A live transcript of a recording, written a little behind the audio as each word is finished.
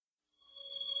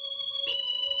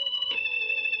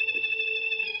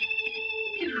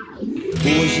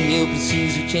Hoje eu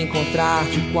preciso te encontrar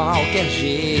de qualquer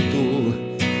jeito,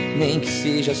 nem que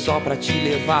seja só pra te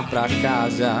levar pra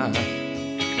casa,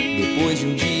 depois de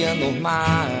um dia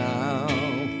normal.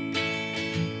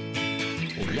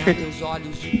 Olhar teus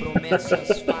olhos de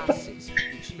promessas fáceis.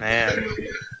 Man,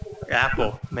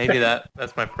 Apple. Maybe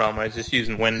that's my problem. I was just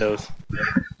using Windows.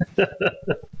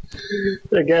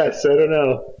 I guess. I don't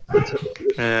know.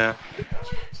 Yeah.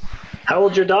 How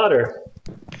old's your daughter?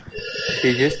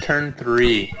 She just turned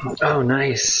 3. Oh,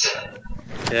 nice.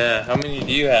 Yeah. How many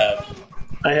do you have?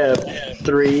 I have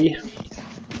 3.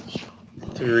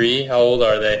 3? How old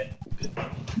are they?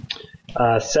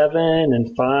 7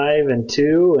 and 5 and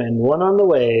 2 and 1 on the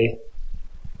way.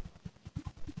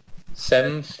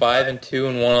 7, 5, and 2,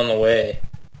 and 1 on the way.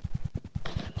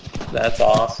 That's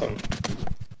awesome.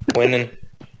 When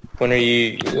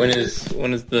is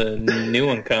the new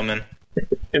one coming?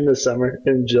 In the summer,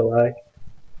 in July.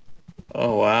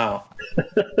 Oh wow.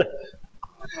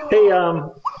 Hey,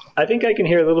 I think I can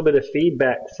hear a little bit of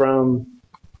feedback from.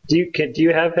 Do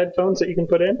you have headphones that you can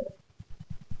put in?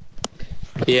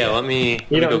 Yeah, let me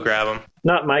go grab them.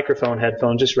 Not microphone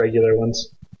headphones, just regular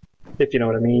ones, if you know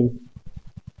what I mean.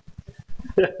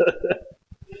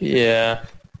 Yeah.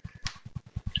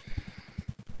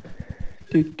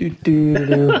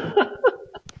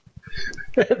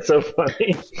 That's so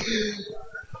funny.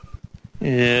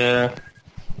 Yeah.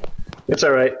 It's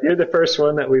all right. You're the first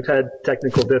one that we've had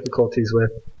technical difficulties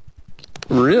with.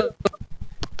 Really?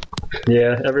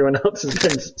 Yeah, everyone else has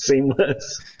been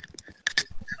seamless.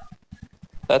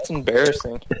 That's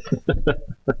embarrassing.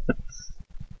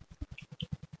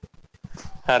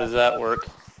 How does that work?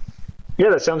 Yeah,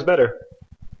 that sounds better.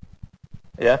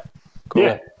 Yeah? Cool.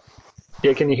 Yeah.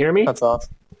 Yeah, can you hear me? That's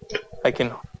awesome. I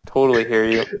can totally hear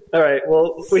you. All right,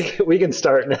 well, we can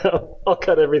start now. I'll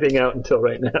cut everything out until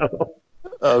right now.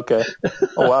 Okay.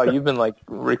 Oh, wow, you've been,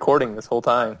 recording this whole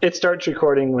time. It starts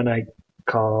recording when I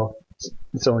call.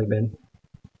 It's only been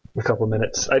a couple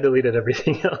minutes. I deleted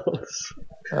everything else.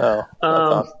 Oh, that's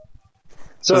awesome.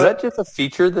 So is that just a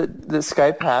feature that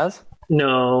Skype has?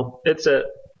 No, it's a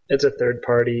third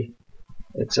party.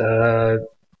 It's a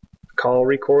call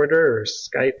recorder or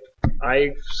Skype.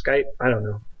 Skype. I don't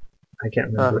know. I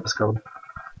can't remember what it's called.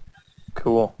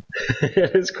 Cool.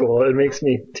 It is cool. It makes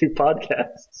me do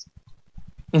podcasts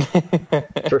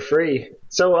for free.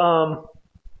 So,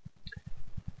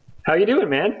 how you doing,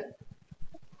 man?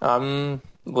 I'm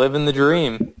living the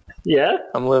dream. Yeah?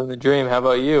 I'm living the dream. How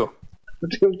about you? I'm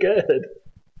doing good.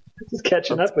 Just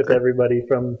catching up with everybody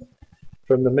from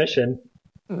the mission.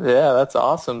 Yeah, that's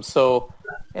awesome. So,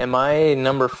 am I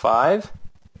number 5?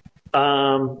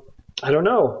 I don't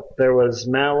know. There was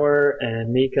Mauer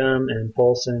and Meekum and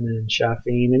Polson and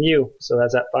Shafeen and you. So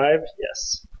that's at 5?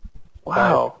 Yes.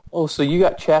 Wow. 5. Oh, so you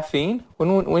got Shafeen?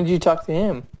 When did you talk to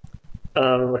him?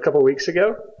 A couple weeks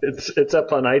ago. It's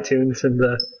up on iTunes in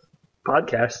the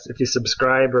podcast if you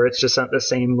subscribe, or it's just on the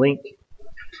same link.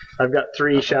 I've got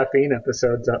 3 Shafeen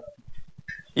episodes up.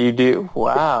 You do?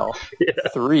 Wow. Yeah.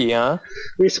 3, huh?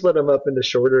 We split them up into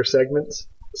shorter segments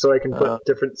so I can put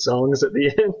different songs at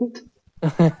the end.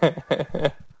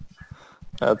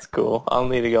 That's cool. I'll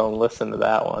need to go and listen to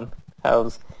that one.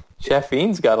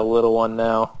 Shafeen's got a little one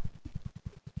now.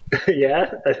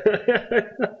 Yeah?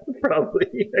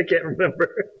 Probably. I can't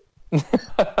remember.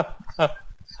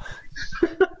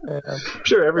 I'm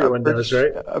sure everyone does,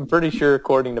 right? I'm pretty sure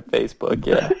according to Facebook,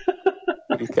 yeah.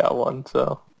 He's got one,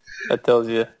 so that tells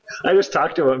you. I just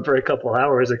talked to him for a couple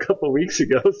hours a couple weeks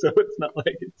ago, so it's not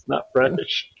like it's not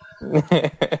fresh.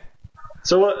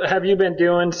 So what, have you been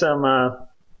doing some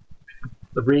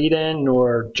reading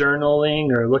or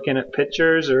journaling or looking at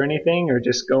pictures or anything, or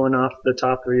just going off the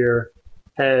top of your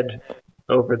head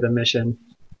over the mission?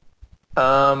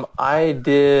 I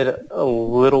did a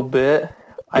little bit. Okay.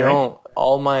 I don't.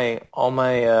 All my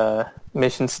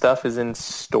mission stuff is in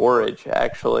storage,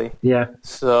 actually. Yeah.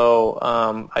 So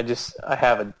I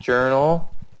have a journal,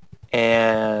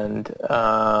 and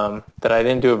that I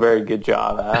didn't do a very good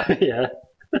job at. Yeah.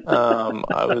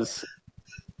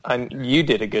 You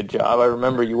did a good job. I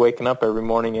remember you waking up every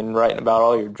morning and writing about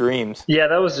all your dreams. Yeah,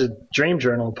 that was the dream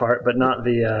journal part, but not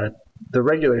the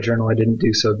regular journal I didn't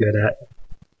do so good at.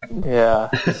 Yeah.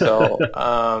 So,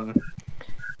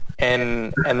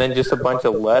 and then just a bunch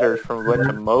of letters from a bunch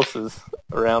of Moses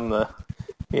around the,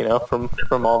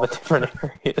 from all the different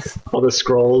areas. All the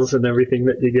scrolls and everything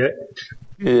that you get.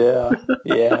 Yeah.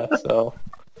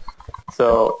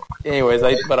 So, anyways,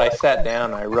 I sat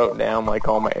down and I wrote down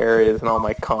all my areas and all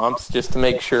my comps just to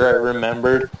make sure I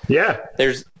remembered. Yeah.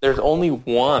 There's only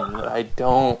one that I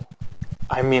don't.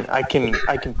 I mean, I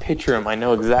can picture him. I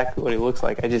know exactly what he looks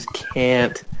like. I just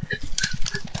can't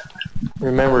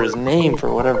remember his name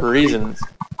for whatever reasons.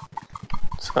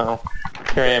 So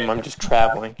here I am. I'm just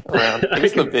traveling around. I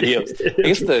guess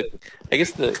the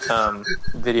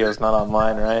video's not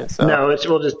online, right? So No,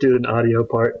 we'll just do an audio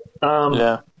part.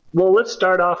 yeah. Well, let's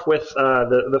start off with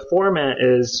the format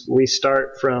is we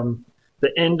start from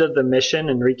the end of the mission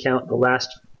and recount the last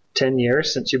 10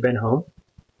 years since you've been home.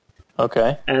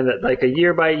 Okay. And like a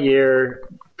year by year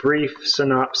brief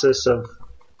synopsis of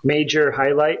major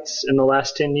highlights in the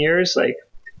last 10 years, like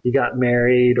you got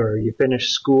married or you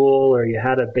finished school or you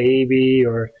had a baby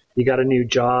or you got a new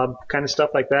job, kind of stuff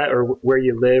like that, or where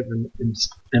you live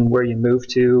and where you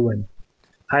moved to, and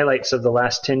highlights of the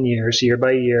last 10 years, year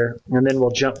by year, and then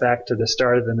we'll jump back to the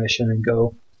start of the mission and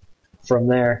go from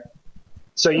there.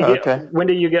 So when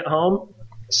did you get home?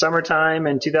 Summertime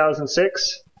in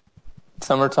 2006?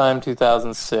 Summertime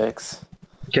 2006.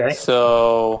 Okay.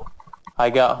 So I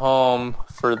got home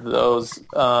for those.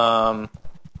 I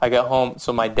got home.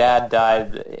 So my dad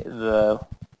died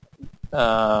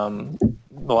the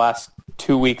last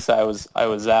 2 weeks I was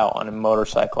out on a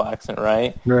motorcycle accident,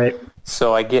 right? Right.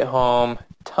 So I get home,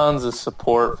 tons of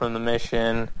support from the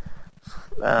mission,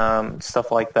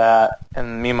 stuff like that.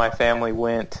 And me and my family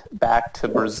went back to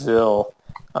Brazil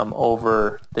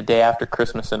over the day after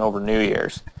Christmas and over New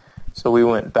Year's. So we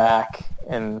went back,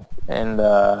 and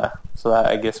so that,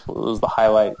 I guess, was the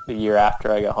highlight. The year after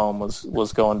I got home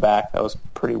was going back. That was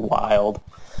pretty wild.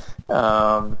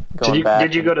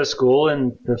 Did you go to school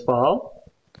in the fall?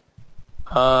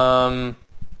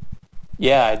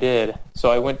 Yeah, I did.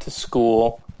 So I went to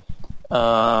school.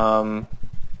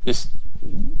 Just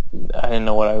I didn't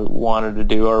know what I wanted to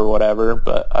do or whatever,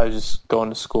 but I was just going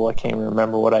to school. I can't even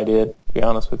remember what I did, to be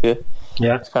honest with you.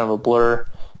 Yeah, it's kind of a blur.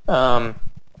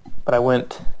 But I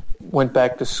went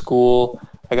back to school.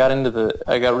 I got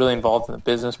really involved in the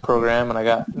business program, and I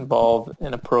got involved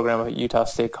in a program at Utah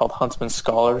State called Huntsman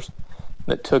Scholars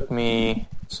that took me.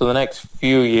 So the next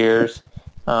few years,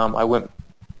 I went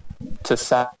to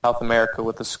South America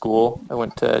with the school. I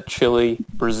went to Chile,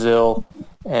 Brazil,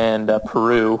 and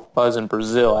Peru. While I was in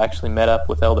Brazil, I actually met up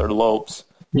with Elder Lopes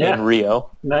in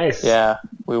Rio. Nice. Yeah,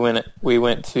 we went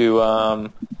to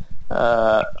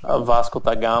Vasco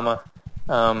da Gama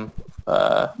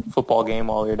football game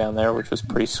while we were down there, which was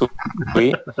pretty sweet.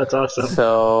 That's awesome.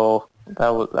 So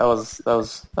that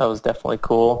was definitely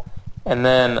cool. And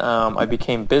then I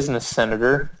became business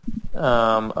senator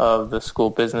of the school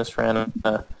business, ran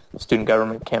a student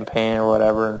government campaign or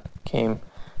whatever, and became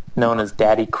known as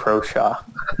Daddy Croshaw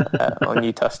on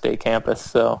Utah State campus.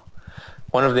 So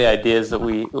one of the ideas that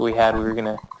we had, we were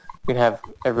gonna have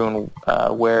everyone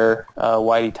wear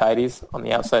whitey tighties on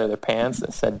the outside of their pants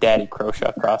that said Daddy Croshaw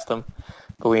across them,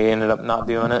 but we ended up not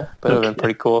doing it. But it would have been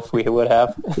pretty cool if we would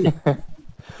have.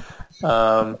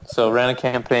 So ran a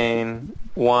campaign,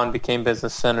 won, became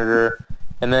business senator,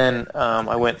 and then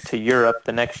I went to Europe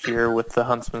the next year with the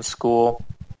Huntsman School.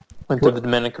 Went to the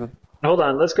Dominican. Hold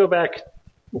on, let's go back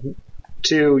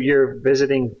to your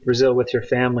visiting Brazil with your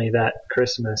family that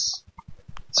Christmas.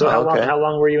 So how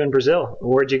long were you in Brazil?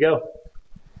 Where'd you go?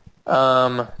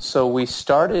 So we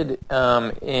started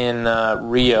in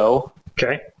Rio.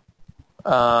 Okay.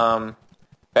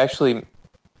 Actually,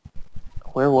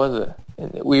 where was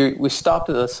it? We stopped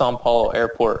at the São Paulo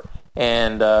airport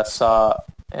and saw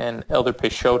an Elder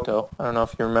Peixoto. I don't know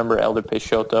if you remember Elder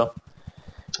Peixoto.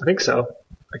 I think so.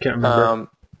 I can't remember.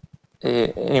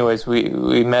 Anyways,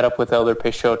 we met up with Elder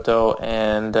Peixoto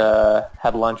and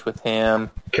had lunch with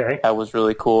him. Okay. That was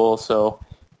really cool. So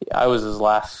I was his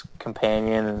last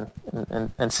companion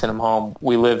and sent him home.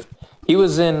 He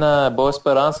was in Boa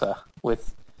Esperança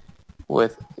with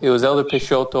it was Elder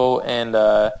Peixoto and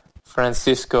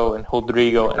Francisco and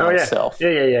Rodrigo and myself.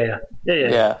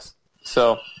 Yeah.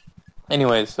 So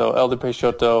anyways, Elder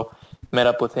Peixoto, met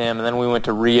up with him, and then we went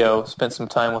to Rio, spent some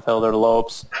time with Elder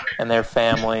Lopes and their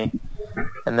family,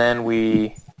 and then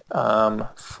we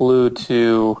flew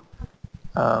to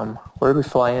where did we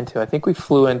fly into? I think we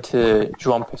flew into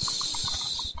João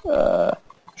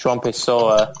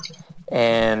Pessoa,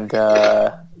 and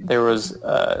there was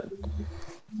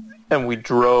and we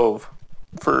drove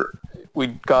we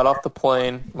got off the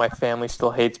plane. My family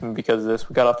still hates me because of this.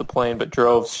 We got off the plane, but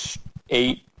drove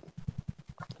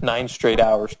 9 straight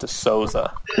hours to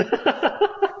Sousa.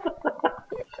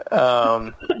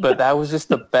 But that was just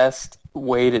the best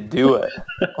way to do it.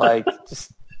 Like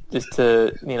just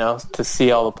to, to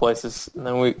see all the places. And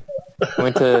then we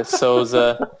went to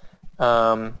Sousa,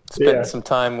 spent some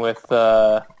time with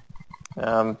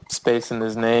spacing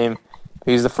his name.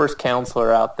 He's the first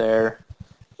counselor out there.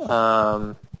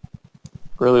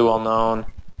 Really well known.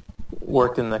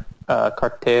 Worked in the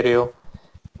Carterio.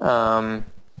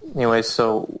 anyway,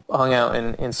 so hung out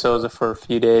in Sousa for a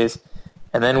few days,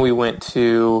 and then we went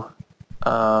to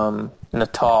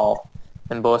Natal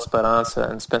and Boa Esperança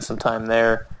and spent some time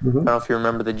there. I don't know if you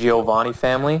remember the Giovanni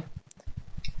family.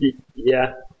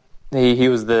 Yeah. He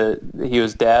was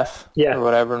deaf, yeah, or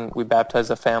whatever, and we baptized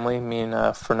the family, me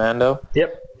and Fernando.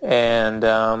 Yep. And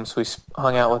so we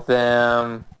hung out with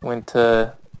them, went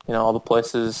to all the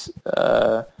places,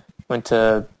 went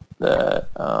to the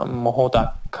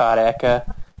Mahota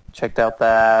Careca, checked out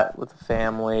that with the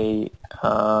family,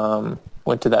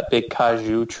 went to that big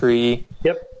caju tree.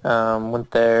 Yep.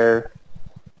 Went there,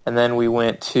 and then we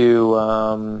went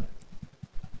to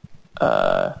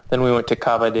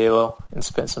Cabadelo and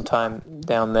spent some time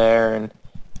down there, and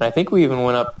I think we even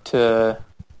went up to,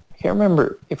 I can't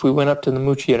remember if we went up to the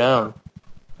Muchirão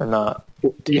or not.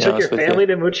 You took your family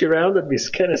to Muchirão? That'd be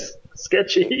kind of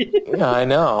sketchy. Yeah, I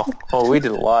know. Well, we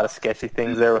did a lot of sketchy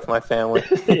things there with my family.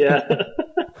 Yeah.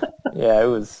 Yeah, it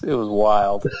was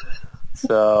wild.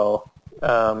 So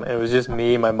it was just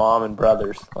me, my mom, and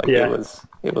brothers. It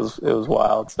was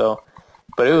wild. So,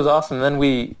 but it was awesome. Then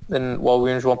while we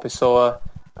were in João Pessoa,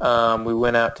 we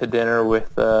went out to dinner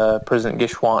with President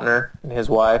Gishwantner and his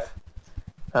wife.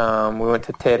 We went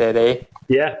to Tereré.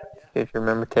 Yeah. If you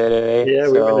remember Tereré. Yeah,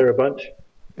 we went there a bunch.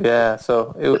 Yeah,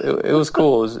 so it was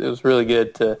cool. It was really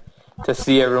good to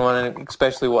see everyone, and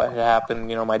especially what had happened.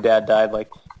 My dad died.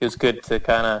 It was good to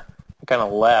kind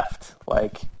of left.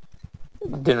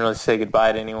 Didn't really say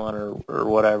goodbye to anyone or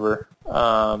whatever.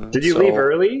 Did you leave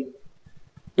early?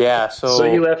 Yeah. So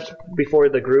you left before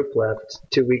the group left,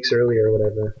 2 weeks earlier or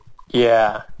whatever.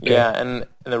 Yeah, okay. Yeah, and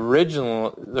the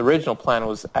original plan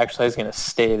was actually I was going to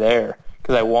stay there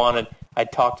because I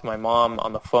talked to my mom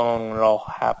on the phone when it all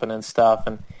happened and stuff,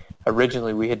 and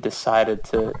originally we had decided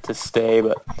to stay,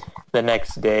 but the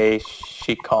next day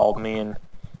she called me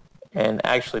and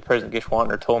actually President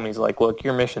Gishwantner told me, he's like, look,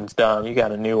 your mission's done. You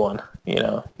got a new one. You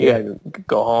got to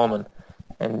go home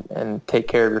and take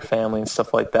care of your family and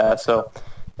stuff like that. So,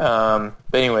 but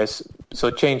anyways,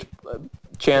 so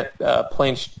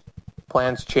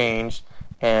plans changed,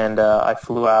 and I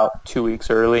flew out 2 weeks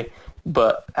early.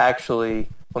 But actually,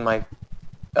 when my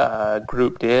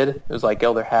group did, it was like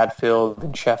Elder Hadfield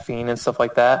and Shafin and stuff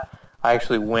like that. I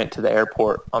actually went to the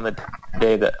airport on the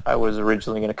day that I was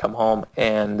originally going to come home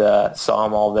and saw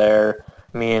them all there.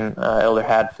 Me and Elder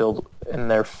Hadfield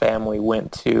and their family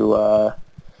went to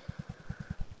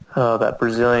that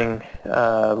Brazilian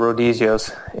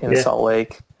Rodízios in Salt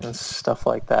Lake and stuff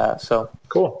like that. So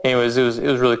cool. Anyways, it was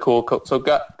really cool. So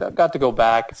got to go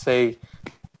back, say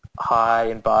hi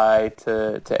and bye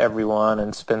to everyone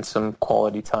and spend some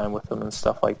quality time with them and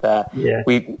stuff like that. Yeah.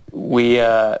 We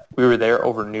were there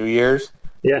over New Year's.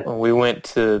 Yeah. When we went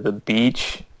to the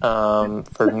beach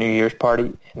for New Year's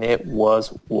party, and it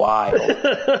was wild.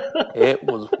 It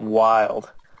was wild.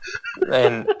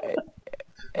 And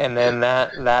then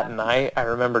that night I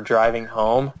remember driving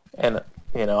home, and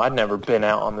I'd never been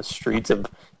out on the streets of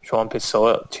João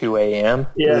Pessoa at 2 a.m.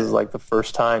 Yeah. This is like the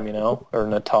first time, or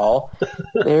Natal.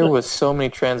 There was so many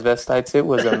transvestites. It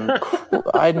was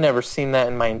I'd never seen that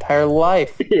in my entire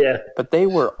life. Yeah. But they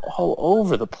were all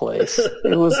over the place.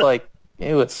 It was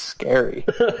scary.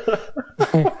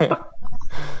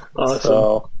 Awesome.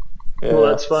 So, yeah. Well,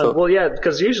 that's fun. Well, yeah,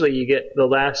 because usually you get the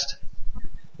last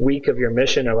week of your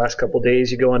mission or last couple of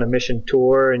days, you go on a mission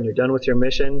tour and you're done with your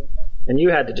mission, and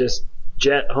you had to just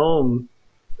jet home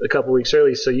a couple weeks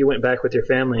early, so you went back with your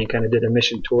family and kind of did a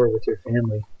mission tour with your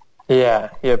family. Yeah,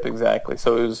 yep, exactly.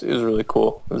 So it was really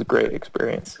cool. It was a great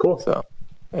experience. Cool. So,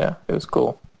 yeah, it was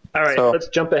cool. All right, let's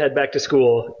jump ahead back to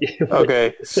school.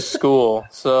 Okay, school.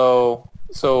 So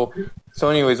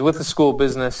anyways, with the school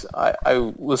business, I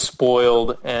was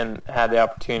spoiled and had the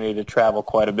opportunity to travel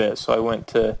quite a bit. So I went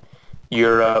to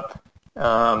Europe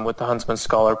with the Huntsman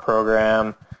Scholar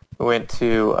Program. I went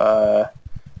to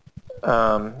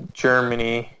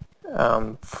Germany,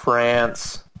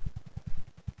 France,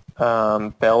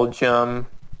 Belgium,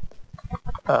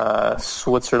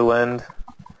 Switzerland,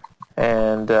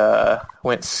 and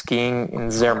went skiing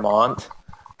in Zermatt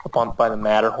up by the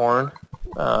Matterhorn.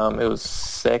 It was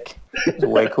sick. It was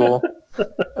way cool.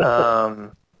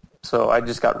 So I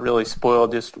just got really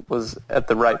spoiled, just was at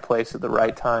the right place at the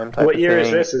right time type What of year thing.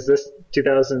 is this? Is this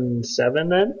 2007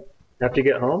 then, after you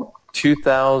get home?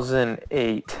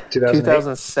 2008.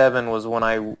 2007 was when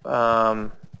I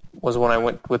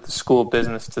went with the school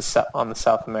business on the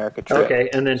South America trip. Okay,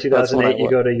 and then 2008 you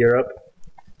go to Europe?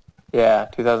 Yeah,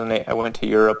 2008 I went to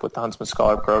Europe with the Huntsman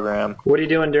Scholar Program. What are you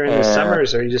doing during the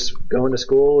summers? Are you just going to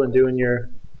school and doing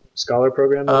your scholar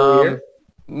program the whole year?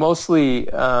 Mostly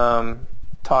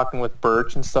talking with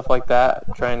Birch and stuff like that,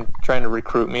 trying to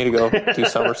recruit me to go do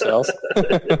summer sales.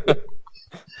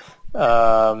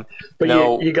 But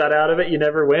no, you got out of it. You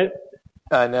never went.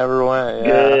 I never went.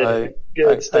 Yeah,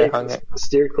 good. I hung it.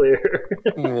 Steer clear.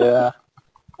 Yeah.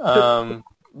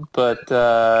 But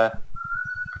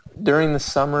during the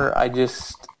summer,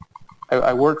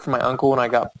 I worked for my uncle when I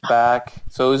got back,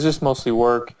 so it was just mostly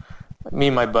work. Me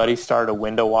and my buddy started a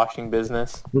window washing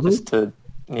business just to,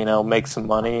 make some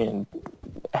money and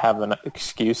have an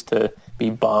excuse to be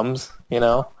bums,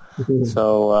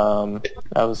 So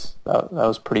that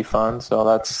was pretty fun. So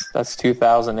that's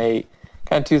 2008,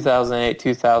 kind of 2008,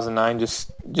 2009.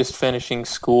 Just finishing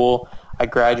school. I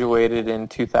graduated in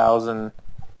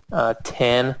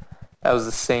 2010. That was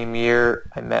the same year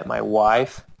I met my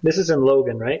wife. This is in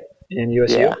Logan, right? In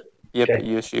USU? Yeah. Yep, okay. At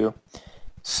USU.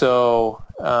 So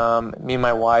me and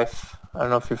my wife, I don't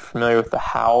know if you're familiar with the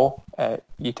Howl at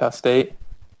Utah State.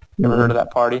 You ever heard of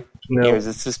that party? No. Anyways,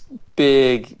 it's this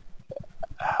big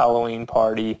Halloween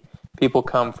party. People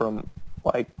come from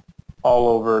all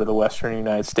over the western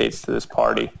United States to this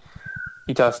party.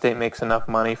 Utah State makes enough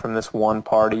money from this one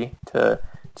party to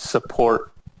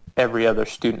support every other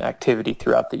student activity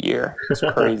throughout the year. It's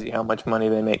crazy how much money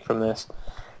they make from this.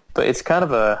 But it's kind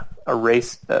of a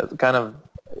race,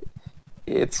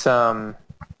 it's, I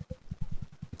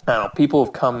don't know, people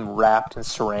have come wrapped in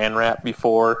saran wrap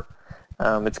before.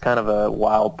 It's kind of a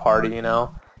wild party,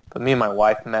 But me and my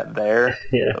wife met there.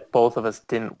 Yeah. But both of us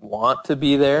didn't want to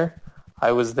be there.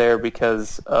 I was there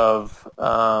because of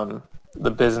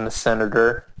the business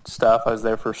senator stuff. I was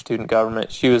there for student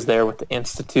government. She was there with the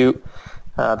Institute.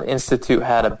 The Institute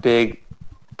had a big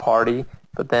party,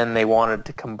 but then they wanted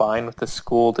to combine with the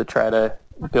school to try to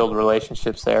build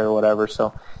relationships there or whatever.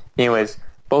 So anyways,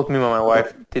 both me and my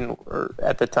wife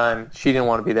at the time, she didn't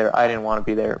want to be there. I didn't want to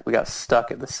be there. We got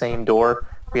stuck at the same door.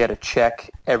 We had to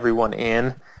check everyone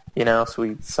in, so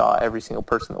we saw every single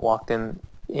person that walked into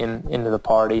the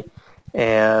party.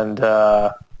 And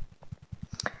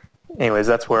anyways,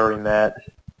 that's where we met.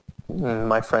 And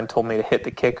my friend told me to hit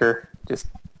the kicker just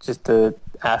to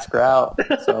ask her out.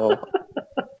 So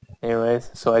anyways,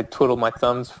 so I twiddled my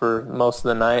thumbs for most of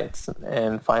the nights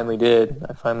and finally did.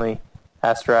 I finally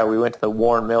asked her out. We went to the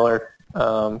Warren Miller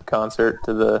concert,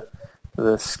 to the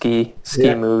ski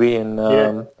movie, and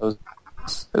it was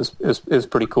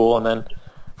pretty cool. And then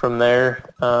from there,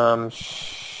 I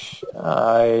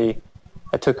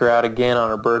took her out again on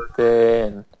her birthday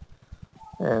and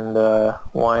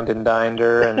wined and dined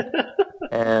her,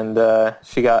 and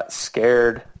she got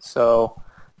scared. So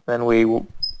then we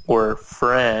were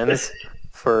friends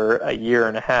for a year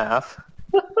and a half.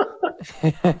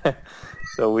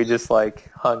 So we just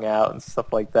hung out and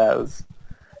stuff like that. It was,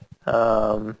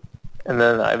 and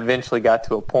then I eventually got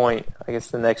to a point, I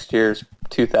guess the next year's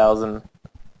 2000.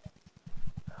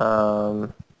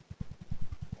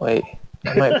 Wait,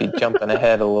 I might be jumping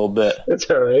ahead a little bit. That's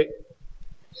all right.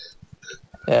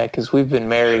 Yeah, because we've been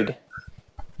married.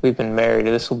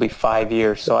 This will be 5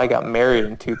 years. So I got married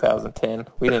in 2010.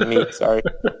 We didn't meet, sorry.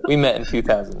 We met in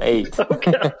 2008.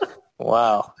 Okay.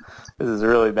 Wow. This is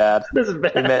really bad. This is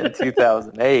bad. We met in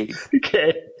 2008.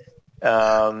 Okay.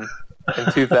 And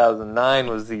 2009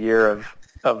 was the year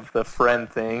of the friend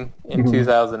thing. In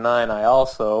 2009, I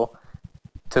also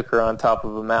took her on top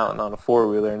of a mountain on a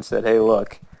four-wheeler and said, hey,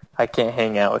 look, I can't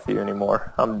hang out with you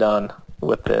anymore. I'm done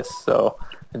with this. So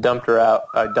I dumped her out.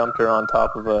 I dumped her on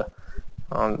top of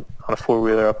on a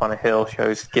four-wheeler up on a hill. She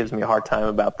always gives me a hard time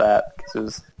about that because it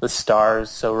was the stars,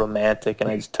 so romantic, and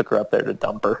I just took her up there to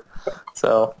dump her.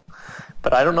 So,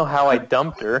 but I don't know how I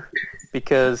dumped her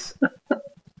because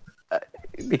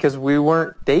we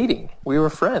weren't dating. We were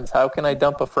friends. How can I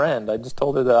dump a friend? I just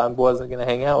told her that I wasn't going to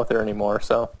hang out with her anymore.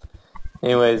 So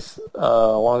anyways,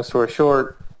 long story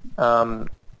short,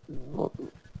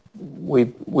 we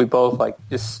both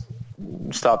just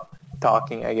stopped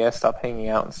talking, I guess, stopped hanging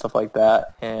out and stuff like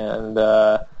that. And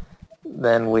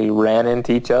then we ran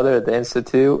into each other at the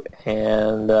Institute,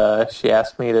 and she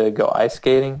asked me to go ice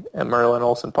skating at Merlin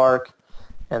Olsen Park,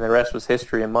 and the rest was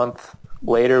history. A month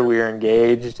later, we were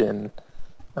engaged, and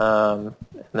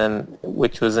then,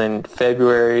 which was in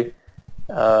February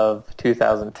of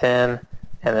 2010,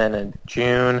 and then in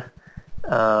June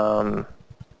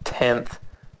 10th,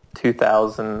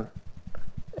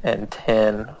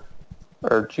 2010,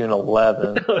 or June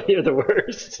 11th. Oh, you're the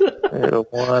worst.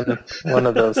 one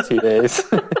of those 2 days.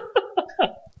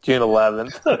 June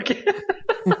 11th. Okay.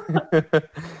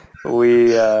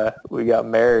 We got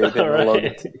married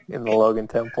Right. in the Logan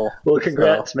Temple. Well,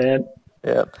 congrats, man.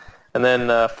 Yeah. And then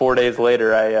 4 days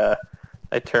later,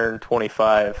 I turned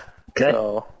 25. Okay.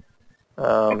 So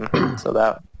So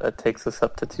that takes us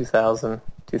up to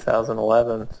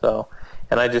 2011. So,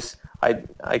 and I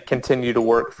continue to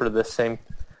work for the same.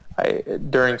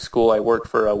 During school, I worked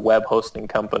for a web hosting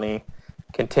company.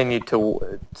 Continued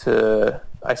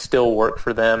I still work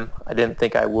for them. I didn't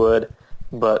think I would,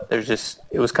 but it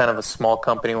was kind of a small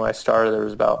company when I started. There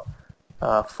was about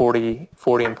 40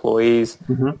 employees.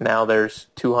 Mm-hmm. Now there's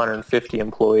 250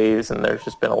 employees, and there's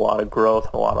just been a lot of growth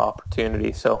and a lot of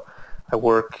opportunity. So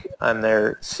I'm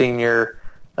their senior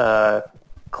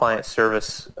client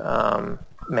service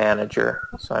manager.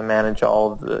 So I manage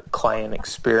all of the client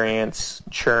experience,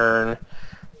 churn,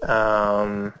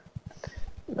 our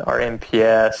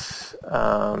NPS,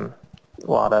 a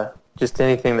lot of just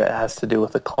anything that has to do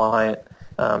with the client,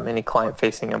 any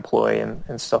client-facing employee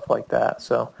and stuff like that.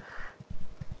 So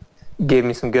gave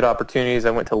me some good opportunities.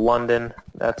 I went to London.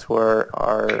 That's where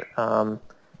a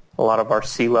lot of our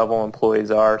C-level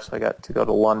employees are. So I got to go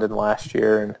to London last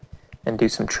year and do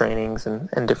some trainings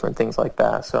and different things like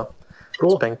that. So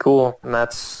cool. It's been cool. And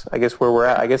that's, I guess, where we're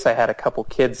at. I guess I had a couple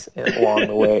kids along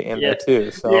the way in there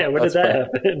too. So yeah, when did that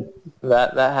happen?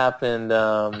 That happened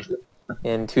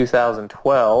in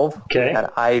 2012. Okay. We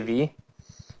had Ivy.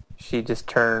 She just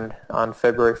turned on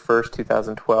February 1st,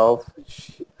 2012.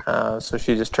 So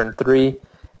she just turned 3.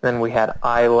 Then we had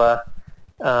Isla.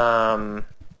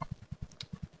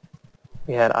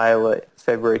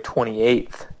 February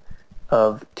 28th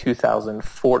of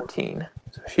 2014.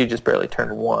 So she just barely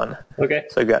turned 1. Okay.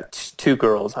 So I got 2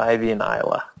 girls, Ivy and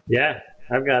Isla. Yeah,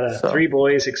 I've got 3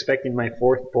 boys expecting my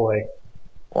 4th boy.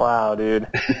 Wow, dude.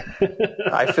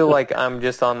 I feel like I'm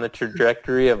just on the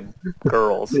trajectory of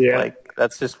girls. Yeah. Like,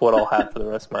 that's just what I'll have for the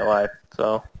rest of my life.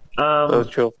 So those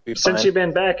children will be fine. Since you've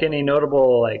been back, any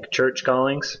notable like church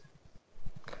callings?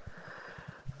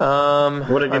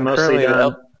 What have you mostly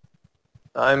done?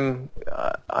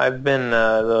 I've been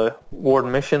the ward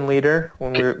mission leader.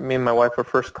 When me and my wife were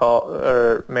first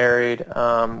married,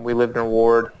 we lived in a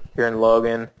ward here in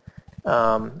Logan.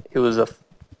 It was a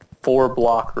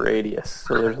 4-block radius,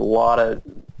 so there's a lot.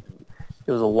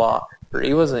 Or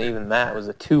it wasn't even that. It was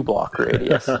a 2-block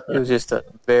radius. It was just a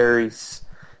very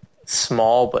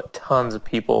small, but tons of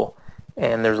people,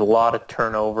 and there's a lot of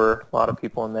turnover, a lot of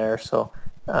people in there. So,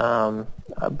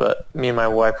 but me and my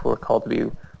wife were called to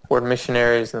be ward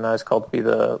missionaries, and I was called to be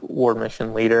the ward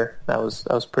mission leader. That was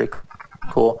pretty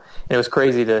cool. And it was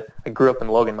crazy I grew up in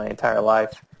Logan my entire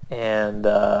life, and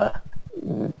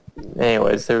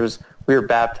anyways, we were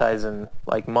baptizing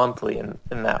like monthly in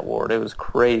that ward. It was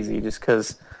crazy just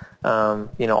because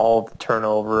all of the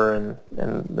turnover and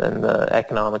the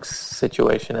economic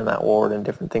situation in that ward and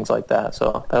different things like that.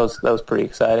 So that was pretty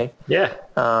exciting. Yeah.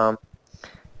 And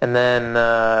then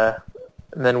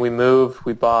we moved.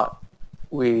 We bought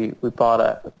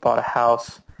a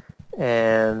house,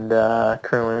 and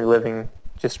currently living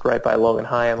just right by Logan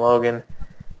High in Logan.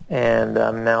 And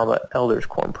I'm now the Elders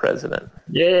Quorum president.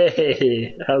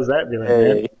 Yay! How's that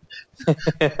doing,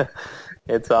 man?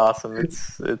 It's awesome.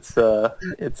 It's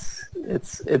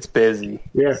busy.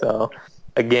 Yeah. So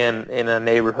again, in a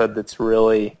neighborhood that's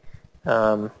really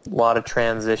a lot of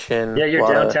transition. Yeah,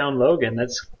 you're downtown Logan.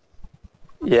 That's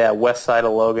west side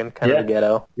of Logan, kind of a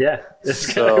ghetto. Yeah,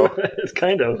 it's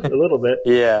kind of a little bit.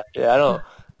 Yeah.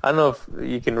 I don't know if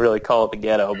you can really call it the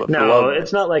ghetto, but no, Logan,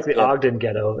 it's not like the Ogden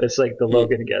ghetto. It's like the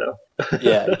Logan ghetto.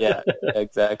 yeah,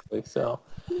 exactly. So,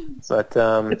 but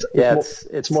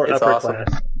it's more upper awesome.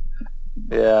 class.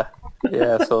 Yeah.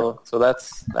 So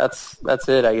that's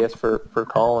it, I guess, for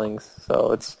callings.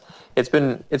 So it's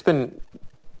been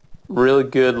really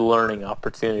good learning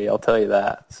opportunity. I'll tell you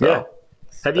that. So yeah.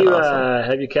 Awesome.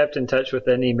 Have you kept in touch with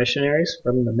any missionaries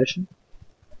from the mission?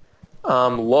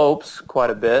 Lopes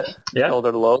quite a bit. Yeah.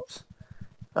 Elder Lopes.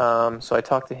 So I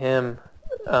talk to him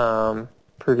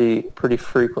pretty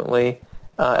frequently.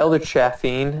 Elder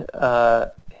Chaffeen,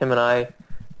 him and I,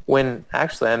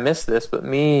 I missed this, but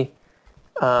me,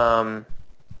 I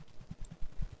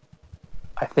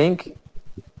think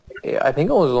it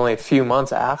was only a few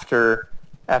months after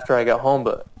I got home,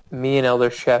 but me and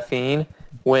Elder Chaffeen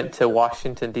went to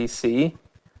Washington, D.C.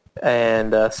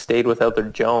 and stayed with Elder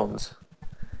Jones.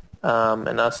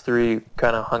 And us 3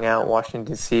 kind of hung out in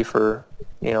Washington, D.C. for,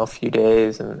 a few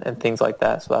days and things like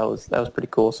that. So that was pretty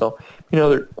cool. So,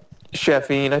 Elder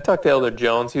Chaffeen, I talked to Elder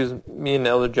Jones. Me and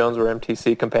Elder Jones were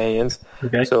MTC companions.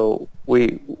 Okay. So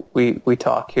we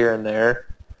talk here and there.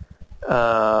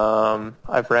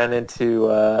 I've ran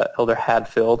into Elder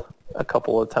Hadfield a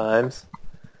couple of times.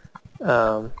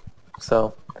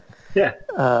 Yeah.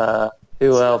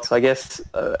 Who else? I guess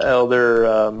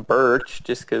Elder Birch,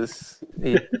 just because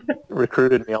he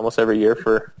recruited me almost every year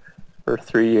for for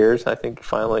 3 years. I think he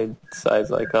finally decides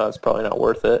like, oh, it's probably not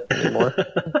worth it anymore.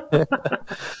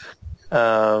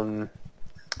 Let's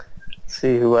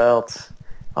see who else.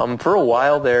 For a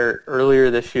while there, earlier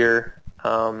this year,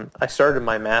 I started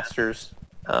my master's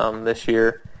this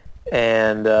year,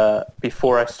 and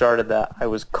before I started that, I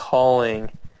was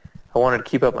calling. I wanted to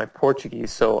keep up my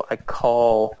Portuguese, so I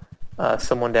call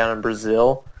someone down in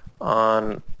Brazil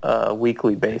on a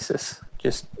weekly basis.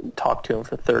 Just talk to him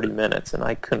for 30 minutes, and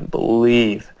I couldn't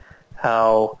believe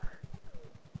how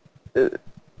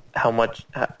much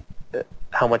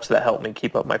that helped me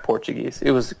keep up my Portuguese.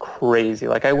 It was crazy.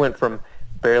 Like, I went from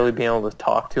barely being able to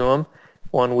talk to him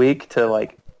one week to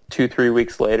like 2-3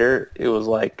 weeks later, it was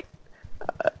like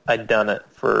I'd done it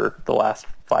for the last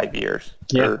 5 years.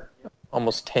 Yeah. Or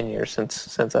almost 10 years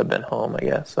since I've been home, I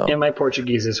guess. So. And my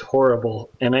Portuguese is horrible,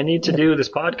 and I need to do this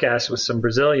podcast with some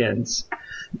Brazilians.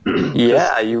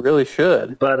 Yeah, you really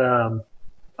should. But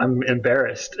I'm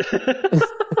embarrassed.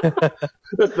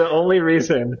 That's the only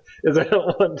reason, is I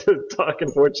don't want to talk in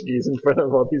Portuguese in front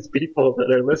of all these people that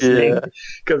are listening,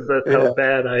 because that's how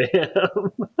bad I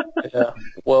am. Yeah.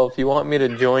 Well, if you want me to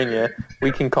join you,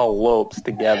 we can call Lopes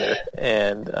together,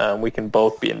 and we can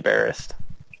both be embarrassed.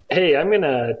 Hey, I'm going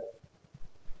to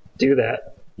do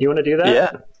that. You want to do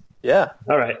that? Yeah.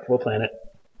 All right, we'll plan it.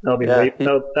 That'll be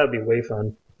that'll be way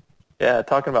fun. Yeah,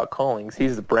 talking about callings,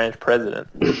 he's the branch president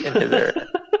in his area.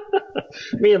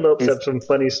 Me and Lopes have some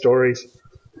funny stories.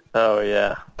 Oh,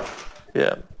 yeah.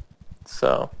 Yeah.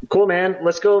 So. Cool, man.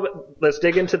 Let's go. Let's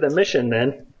dig into the mission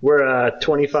then. We're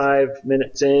 25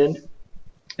 minutes in,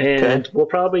 and we'll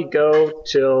probably go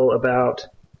till about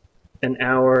an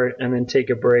hour and then take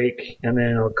a break, and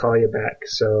then I'll call you back.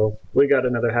 So we got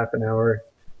another half an hour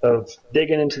of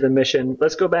digging into the mission.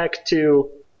 Let's go back to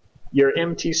your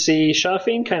MTC.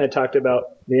 Shafin kind of talked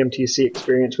about the MTC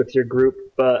experience with your group,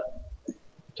 but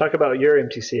talk about your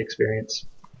MTC experience.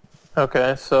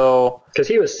 Okay, so... Because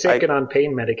he was sick and on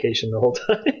pain medication the whole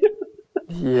time.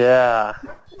 Yeah,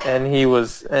 and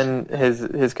his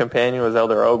companion was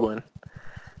Elder Ogwin,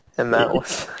 and that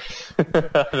was...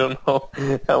 I don't know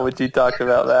how much you talked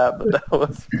about that, but that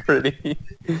was pretty...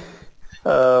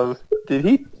 did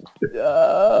he...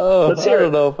 Let's hear I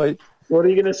don't know if I... What are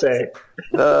you going to say?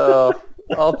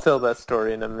 I'll tell that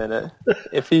story in a minute.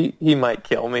 If he might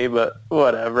kill me, but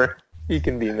whatever. He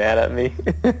can be mad at me.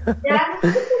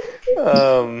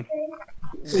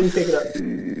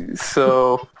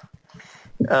 So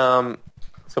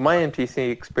my MTC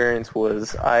experience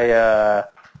was I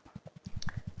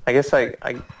guess I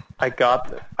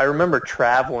remember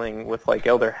traveling with like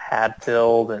Elder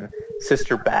Hadfield and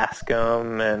Sister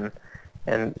Bascom and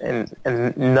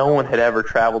no one had ever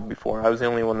traveled before. I was the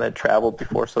only one that had traveled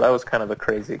before, so that was kind of a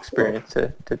crazy experience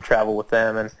to travel with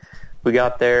them. And we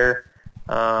got there.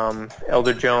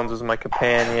 Elder Jones was my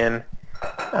companion.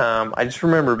 I just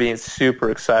remember being super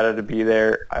excited to be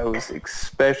there. I was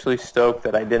especially stoked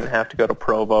that I didn't have to go to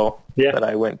Provo, that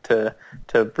I went to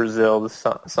Brazil, to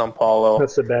São Paulo.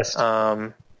 That's the best.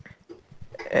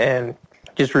 And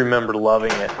just remember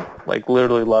loving it, like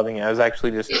literally loving it. I was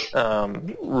actually just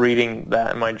reading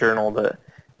that in my journal that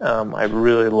I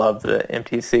really loved the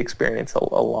MTC experience a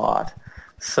lot.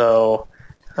 So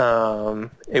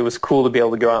it was cool to be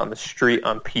able to go out on the street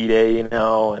on P-Day,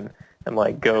 and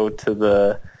like go to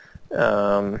the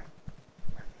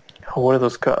what are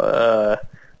those called?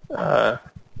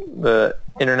 The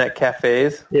internet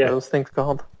cafes. What are those things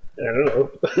called? I don't know.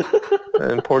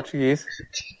 In Portuguese?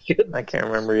 I can't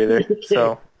remember either.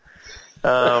 So,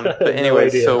 but anyway,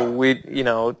 so we,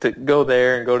 to go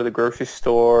there and go to the grocery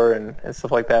store and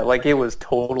stuff like that, like it was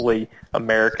totally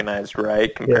Americanized,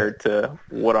 right, compared to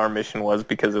what our mission was,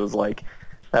 because it was like,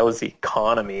 that was the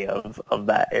economy of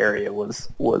that area was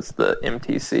the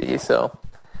MTC. So,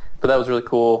 but that was really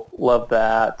cool. Love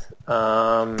that.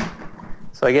 So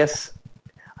I guess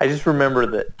I just remember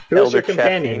that Elder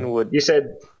Chaffin would... You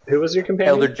said... Who was your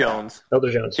companion? Elder Jones.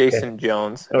 Elder Jones. Jason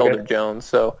Jones. Okay. Elder Jones.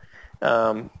 So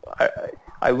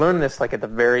I learned this like at the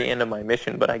very end of my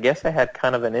mission, but I guess I had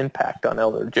kind of an impact on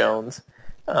Elder Jones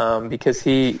because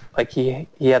he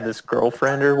had this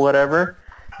girlfriend or whatever,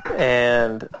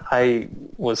 and I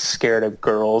was scared of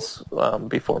girls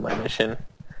before my mission.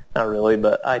 Not really,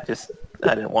 but I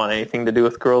didn't want anything to do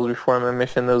with girls before my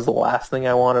mission. That was the last thing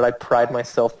I wanted. I pride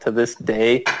myself to this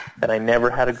day that I never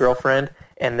had a girlfriend,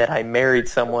 and that I married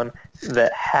someone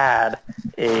that had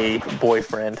a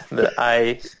boyfriend that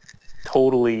I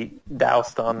totally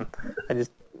doused on.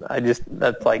 I just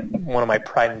that's like one of my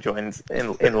pride and joys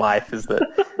in life is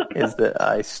that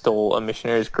I stole a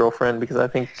missionary's girlfriend, because I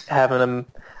think having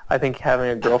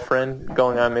a girlfriend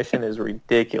going on mission is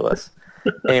ridiculous.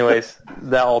 anyways,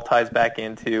 that all ties back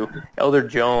into Elder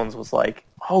Jones was like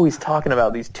always talking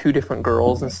about these two different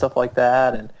girls and stuff like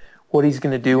that, and what he's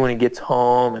going to do when he gets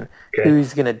home, and who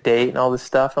he's going to date and all this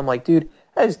stuff. I'm like, dude,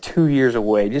 that is 2 years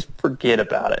away. Just forget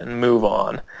about it and move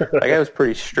on. Like, I was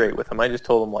pretty straight with him. I just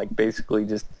told him, like, basically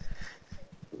just,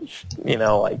 you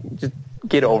know, like, just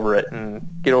get over it and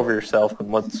get over yourself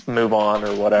and let's move on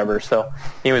or whatever. So,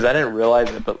 anyways, I didn't realize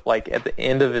it, but, like, at the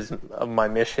end of my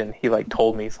mission, he, like,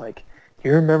 told me, he's like,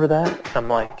 you remember that? I'm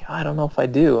like, I don't know if I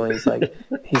do. And he's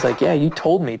like, yeah, you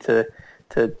told me to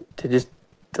just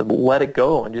to let it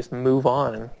go and just move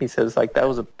on. And he says, like, that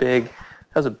was a big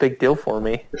deal for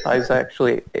me. I was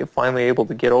actually finally able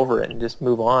to get over it and just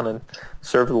move on and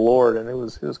serve the Lord, and it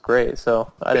was great.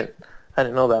 So I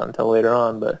didn't know that until later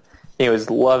on. But anyways,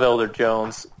 love Elder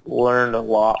Jones. Learned a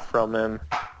lot from him.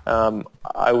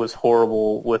 I was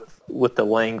horrible with the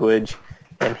language,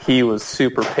 and he was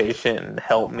super patient and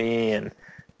helped me and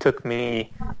took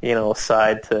me, you know,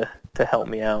 aside to help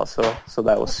me out. So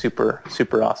that was super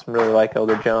awesome. Really like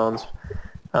Elder Jones.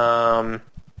 And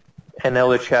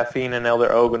Elder Chaffeen and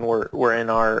Elder Ogun were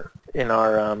in our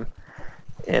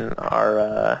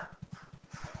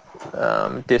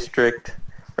district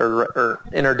or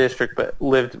in our district, but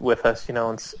lived with us, you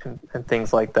know, and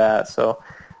things like that. So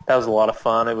that was a lot of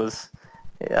fun. It was,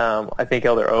 I think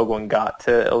Elder Ogun got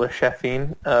to Elder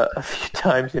Chaffeen a few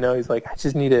times. You know, he's like, I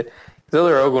just need to.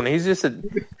 Elder Ogun, he's just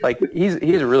he's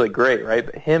really great, right?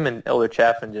 But him and Elder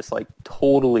Chaffin just like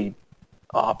totally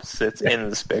opposites in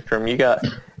the spectrum. You got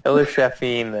Elder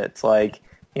Chaffeen that's like,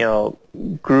 you know,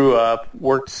 grew up,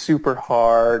 worked super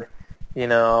hard, you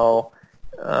know,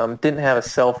 didn't have a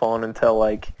cell phone until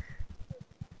like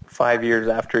 5 years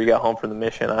after he got home from the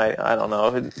mission. I don't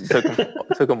know. It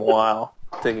took him a while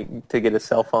to get a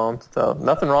cell phone. So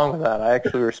nothing wrong with that. I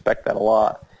actually respect that a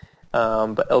lot.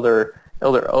 But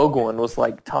Elder Ogun was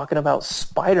like talking about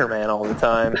Spider-Man all the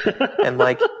time, and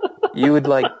like you would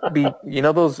like be, you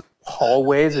know, those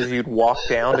hallways as you'd walk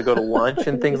down to go to lunch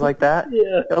and things like that.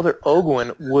 Yeah. Elder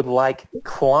Ogun would like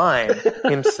climb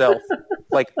himself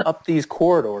like up these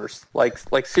corridors, like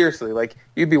seriously, like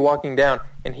you'd be walking down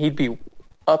and he'd be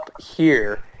up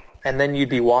here, and then you'd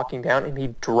be walking down and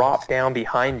he'd drop down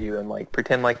behind you and like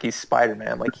pretend like he's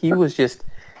Spider-Man. Like he was just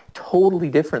totally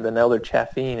different than Elder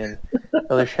Chaffeen, and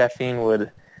Elder Chaffeen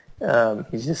would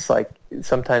he's just like,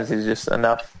 sometimes he's just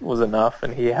enough was enough,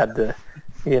 and he had to,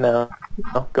 you know,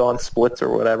 go on splits or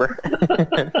whatever.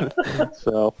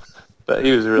 So, but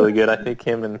he was really good. I think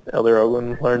him and Elder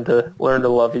Ogun learned to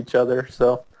love each other.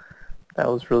 So that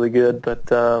was really good.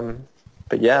 But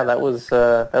yeah, that was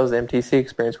the MTC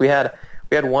experience. We had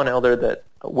one elder that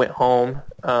went home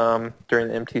during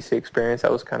the MTC experience.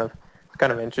 That was kind of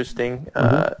interesting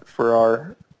for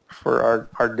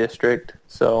our district.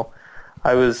 So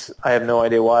I have no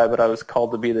idea why, but I was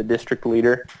called to be the district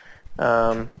leader,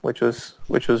 which was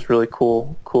really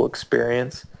cool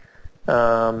experience.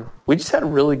 We just had a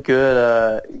really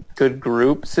good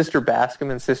group. Sister Bascom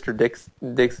and Sister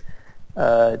Dixon,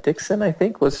 I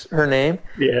think was her name.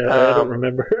 Yeah, I don't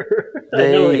remember. I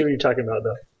know what you're talking about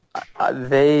though.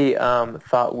 They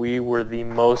thought we were the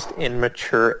most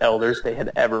immature elders they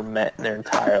had ever met in their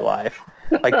entire life.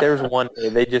 Like there was one day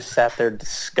they just sat there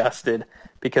disgusted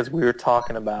because we were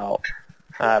talking about,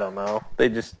 I don't know,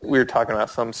 we were talking about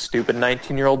some stupid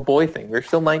 19-year-old boy thing. We were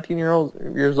still 19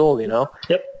 years old, you know?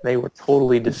 Yep. They were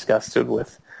totally disgusted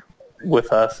with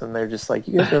us, and they're just like,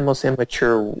 you guys are the most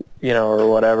immature, you know, or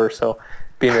whatever. So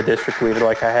being the district leader,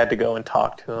 like I had to go and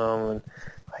talk to them and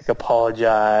like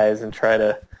apologize and try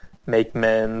to make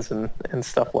amends and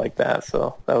stuff like that.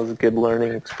 So that was a good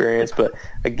learning experience. But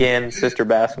again, Sister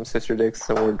Bascom, Sister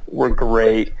Dixon were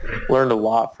great. Learned a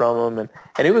lot from them,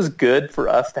 and it was good for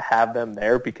us to have them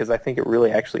there because I think it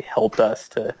really actually helped us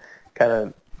to kind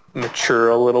of mature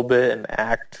a little bit and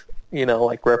act, you know,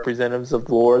 like representatives of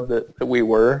the Lord that we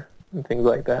were and things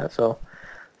like that. So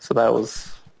that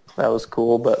was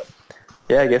cool. But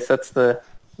yeah, I guess that's the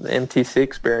MTC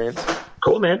experience.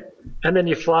 Cool, man. And then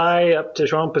you fly up to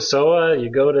Juan Pessoa, you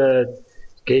go to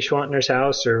Gay Schwantner's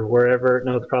house or wherever,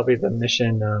 no, probably the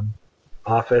mission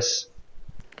office.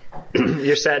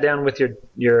 You sat down with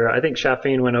your I think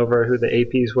Chaffeen went over who the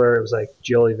APs were. It was like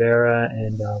Gio Oliveira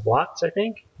and Watts, I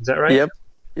think. Is that right?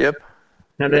 Yep.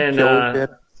 And then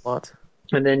Watts.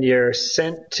 And then you're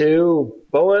sent to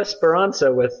Boa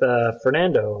Esperanza with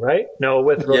Fernando, right? No,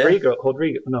 with Rodrigo.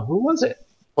 No, who was it?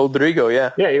 Rodrigo,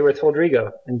 yeah. Yeah, you were with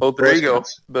Rodrigo.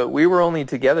 But we were only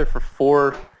together for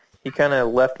 4. He kind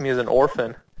of left me as an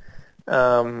orphan. Me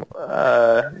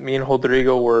and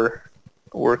Rodrigo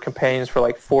were companions for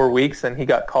like 4 weeks, and he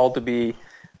got called to be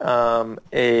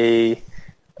a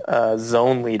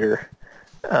zone leader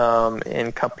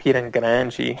in Campiran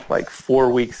Grande, like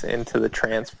 4 weeks into the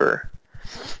transfer.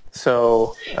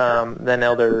 So then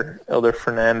Elder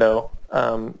Fernando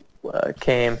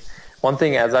came. One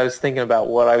thing, as I was thinking about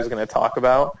what I was going to talk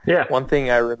about, one thing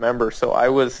I remember, so I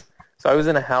was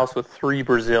in a house with 3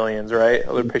 Brazilians, right?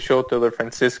 Elder Peixoto, Elder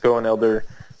Francisco, and Elder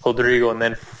Rodrigo, and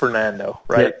then Fernando,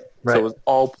 right? Right. So it was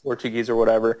all Portuguese or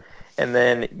whatever. And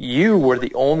then you were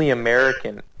the only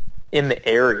American in the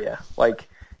area, like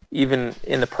even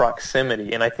in the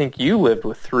proximity. And I think you lived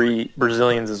with 3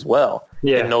 Brazilians as well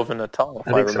in Nova Natal,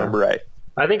 if I remember right.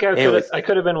 I think I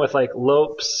could have been with like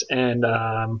Lopes and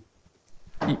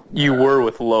you were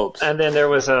with Lopes. And then there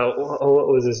was what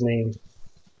was his name?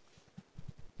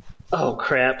 Oh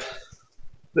crap.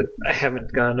 I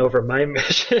haven't gone over my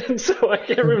mission, so I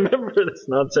can't remember this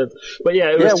nonsense. But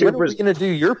yeah, it was 2 when are we going to do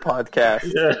your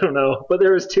podcast? I don't know. But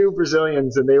there was 2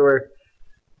 Brazilians, and they weren't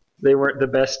the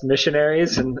best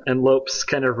missionaries, and Lopes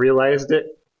kind of realized it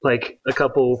like a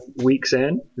couple weeks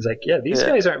in. He's like, yeah, these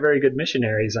guys aren't very good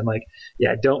missionaries. I'm like,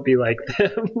 yeah, don't be like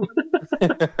them.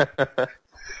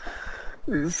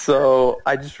 So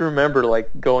I just remember like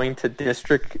going to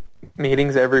district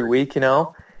meetings every week, and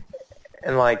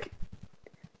like,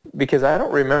 because I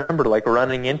don't remember like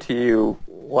running into you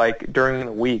like during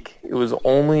the week.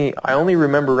 I only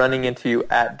remember running into you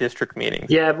at district meetings.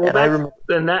 Yeah, well,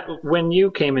 when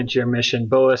you came into your mission,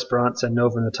 Boa Esperança and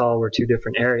Nova Natal were 2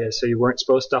 different areas, so you weren't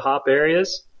supposed to hop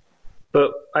areas.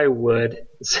 But I would.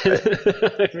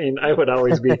 I mean, I would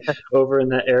always be over in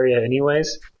that area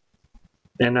anyways,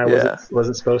 and I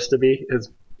wasn't supposed to be. It's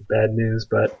bad news,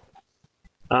 but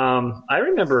I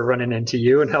remember running into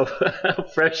you and how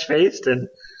fresh faced and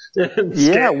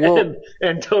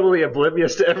totally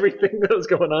oblivious to everything that was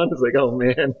going on. It's like, oh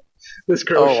man, this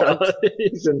Croshaw.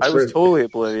 I was totally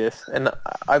oblivious, and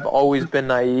I've always been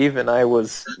naive, and I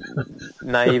was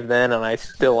naive then, and I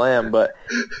still am. But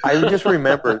I just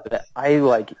remember that I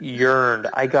like yearned.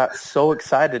 I got so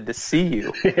excited to see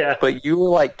you, but you were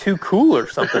like too cool or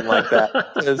something like that.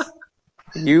 Because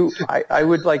I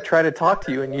would like try to talk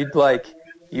to you, and you'd like.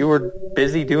 You were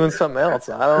busy doing something else.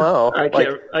 I don't know.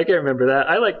 I can't remember that.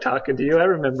 I like talking to you. I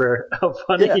remember how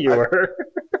funny you were.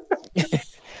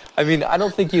 I mean, I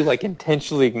don't think you like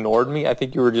intentionally ignored me. I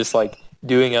think you were just like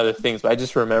doing other things. But I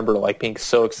just remember like being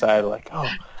so excited, like, oh,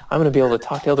 I'm going to be able to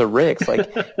talk to Elder Ricks.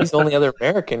 Like he's the only other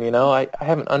American. I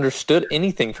haven't understood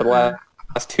anything for the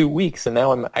last 2 weeks, and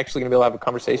now I'm actually going to be able to have a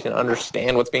conversation and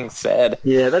understand what's being said.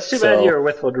 Yeah, that's too bad you were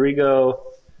with Rodrigo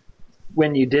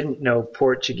when you didn't know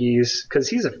Portuguese, because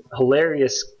he's a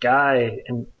hilarious guy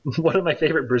and one of my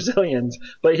favorite Brazilians,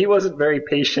 but he wasn't very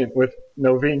patient with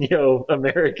Novinho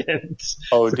Americans.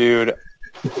 Oh, dude.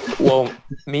 Well,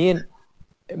 me and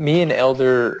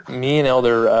Elder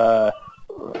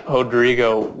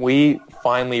Rodrigo, we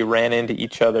finally ran into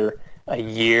each other a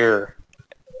year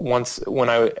once when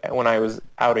I was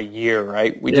out a year,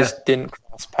 right? We just didn't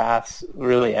cross paths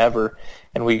really ever,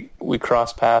 and we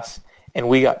crossed paths. And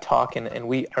we got talking, and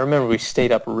I remember we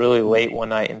stayed up really late one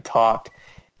night and talked,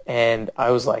 and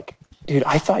I was like, dude,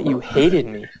 I thought you hated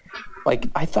me. Like,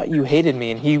 I thought you hated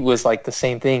me, and he was like the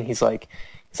same thing. He's like,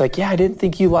 yeah, I didn't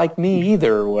think you liked me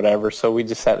either or whatever. So we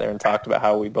just sat there and talked about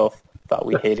how we both thought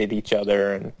we hated each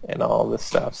other and all this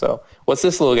stuff. So what's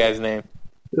this little guy's name?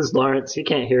 This is Lawrence. He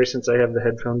can't hear since I have the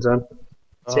headphones on.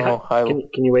 Say hi. Hi.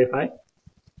 Can you wave hi?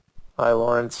 Hi,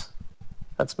 Lawrence.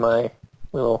 That's my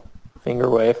little finger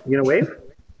wave. You gonna wave?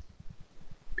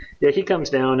 Yeah, he comes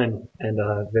down and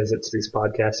visits these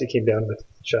podcasts. He came down with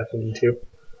Chef and me too.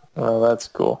 Oh, that's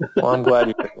cool. Well, I'm glad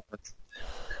you did.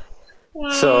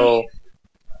 So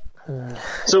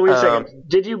wait a second.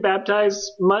 Did you baptize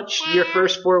much your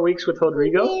first 4 weeks with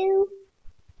Rodrigo?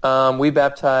 We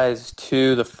baptized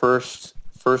too the first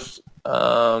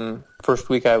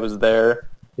week I was there.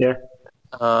 Yeah.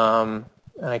 And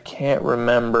I can't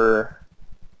remember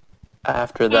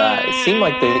after that. It seemed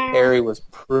like the area was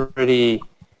pretty.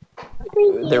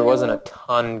 There wasn't a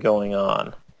ton going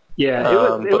on.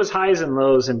 Yeah, it was highs and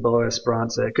lows in Boa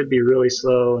Esperança. It could be really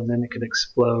slow, and then it could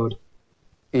explode.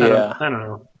 Yeah. I don't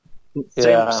know.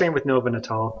 Same with Nova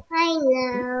Natal. I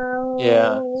know.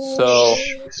 Yeah. So,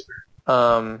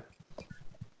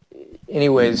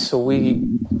 anyways,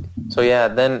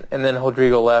 then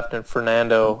Rodrigo left and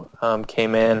Fernando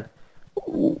came in.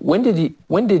 When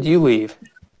did you leave?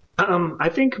 I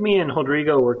think me and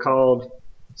Rodrigo were called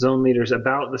zone leaders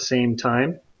about the same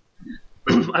time.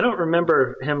 I don't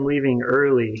remember him leaving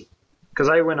early because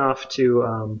I went off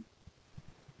to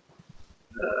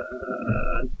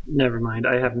Never mind.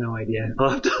 I have no idea. I'll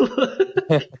have to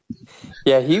look.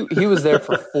 Yeah, he was there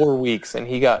for 4 weeks, and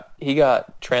he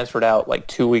got transferred out like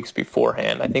 2 weeks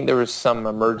beforehand. I think there was some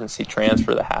emergency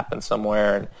transfer that happened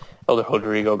somewhere, and Elder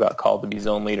Rodrigo got called to be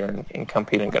zone leader in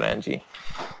Campinas and Garangi.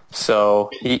 So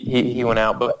he went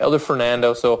out. But Elder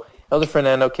Fernando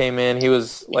came in. He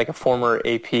was like a former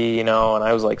AP, and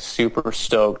I was like super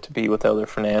stoked to be with Elder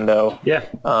Fernando. Yeah.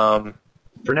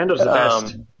 Fernando's the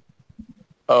best.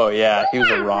 Oh yeah, he was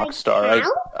a rock star.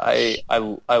 I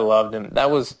loved him. That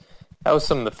was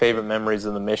some of the favorite memories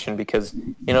of the mission because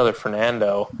the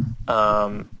Fernando,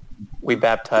 we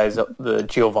baptized the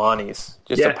Giovannis,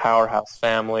 just a powerhouse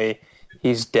family.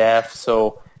 He's deaf,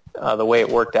 so the way it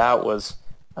worked out was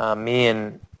me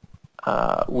and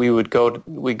we'd go to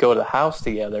the house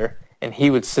together, and he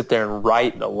would sit there and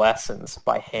write the lessons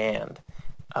by hand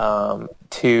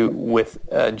with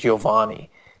Giovanni.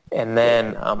 And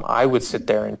then I would sit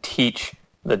there and teach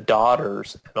the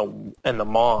daughters and the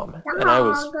mom. And I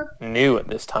was new at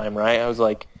this time, right? I was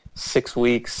like 7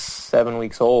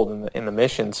 weeks old in the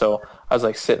mission. So I was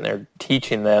like sitting there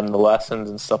teaching them the lessons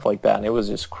and stuff like that. And it was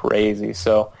just crazy.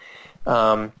 So,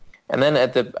 and then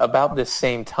about this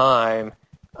same time,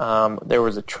 there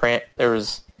was I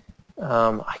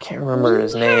can't remember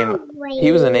his name.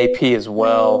 He was an AP as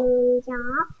well.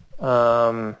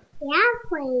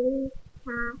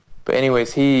 But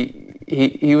anyways, he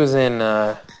was in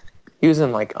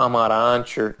like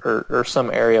Amaranch or some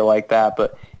area like that.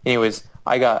 But anyways,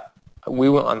 we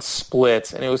went on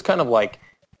splits, and it was kind of like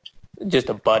just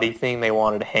a buddy thing. They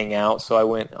wanted to hang out, so I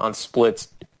went on splits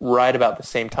right about the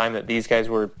same time that these guys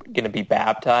were going to be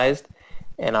baptized,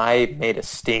 and I made a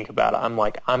stink about it. I'm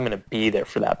like, I'm going to be there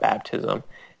for that baptism,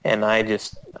 and I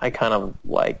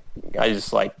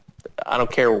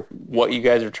don't care what you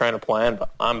guys are trying to plan,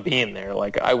 but I'm being there.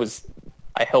 Like I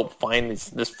helped find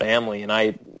this family, and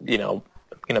I'm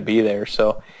gonna be there.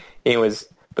 So, anyways,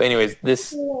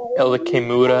 this Elder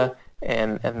Kimura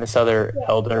and this other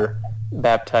elder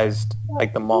baptized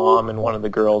like the mom and one of the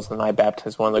girls, and I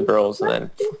baptized one of the girls, and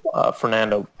then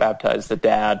Fernando baptized the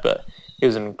dad. But it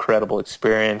was an incredible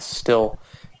experience. Still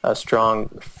a strong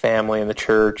family in the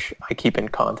church. I keep in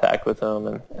contact with them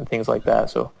and things like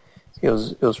that. So. It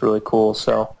was really cool.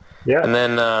 So yeah, and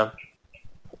then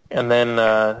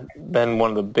one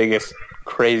of the biggest,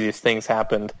 craziest things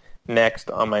happened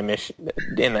next on my mission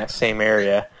in that same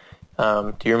area.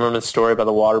 Do you remember the story about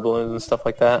the water balloons and stuff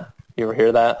like that? You ever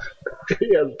hear that?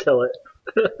 Yeah, tell it.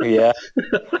 Yeah.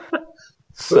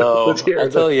 So I'll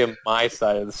tell you my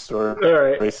side of the story. All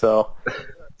right. So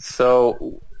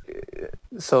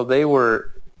they were.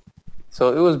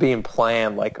 So it was being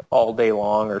planned like all day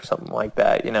long or something like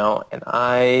that, and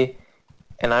I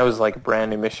was like a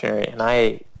brand new missionary, and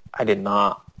I did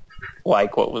not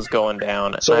like what was going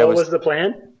down. So what was the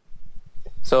plan?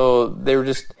 So they were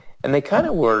just, and they kind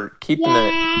of were keeping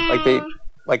it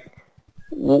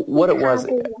what it was.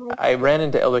 I ran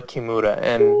into Elder Kimura,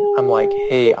 and I'm like,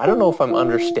 hey, I don't know if I'm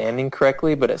understanding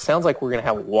correctly, but it sounds like we're gonna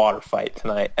have a water fight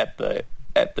tonight at the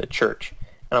church,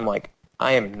 and I'm like,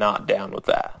 I am not down with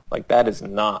that. Like, that is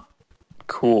not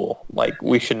cool. Like,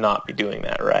 we should not be doing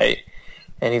that, right?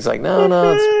 And he's like, no,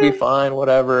 it's be fine,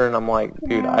 whatever. And I'm like,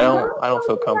 dude, I don't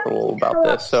feel comfortable about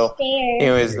this. So,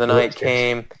 anyways, the night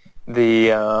came.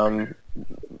 The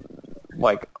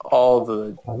like all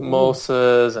the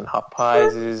mimosas and hot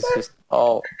pies just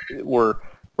all were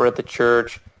at the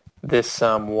church. This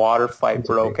water fight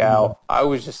broke out. I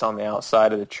was just on the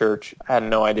outside of the church. I had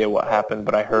no idea what happened,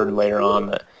 but I heard later on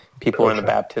that people were in the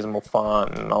baptismal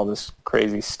font and all this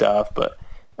crazy stuff. But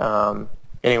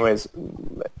anyways,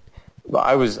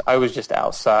 I was just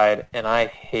outside, and I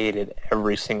hated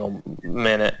every single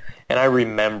minute. And I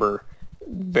remember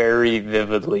very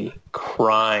vividly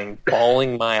crying,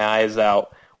 bawling my eyes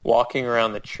out, walking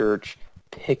around the church,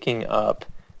 picking up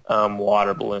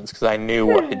water balloons, because I knew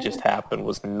what had just happened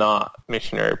was not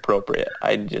missionary appropriate.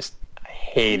 I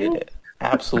hated it.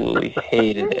 Absolutely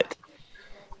hated it.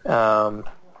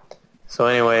 So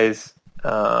anyways,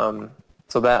 so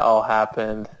that all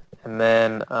happened, and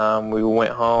then we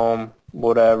went home,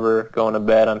 whatever, going to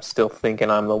bed. I'm still thinking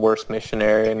I'm the worst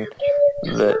missionary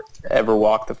that ever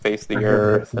walked the face of the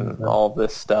earth and all of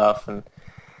this stuff. And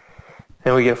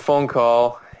then we get a phone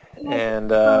call, and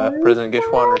President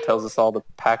Gishwander tells us all to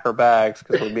pack our bags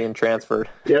because we're being transferred.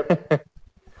 Yep.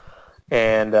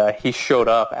 And he showed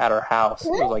up at our house. It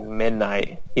was like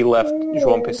midnight. He left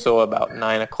João Pessoa about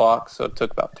 9 o'clock, so it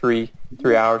took about three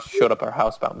hours. He showed up at our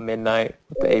house about midnight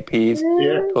with the APs.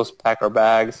 Yeah. Told us to pack our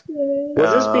bags.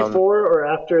 Was this before or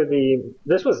after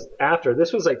this was after.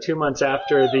 This was like 2 months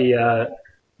after the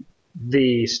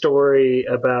the story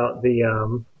about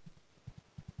the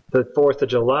 4th of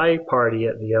July party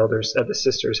at the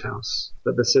sisters' house.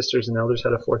 That the sisters and elders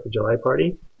had a 4th of July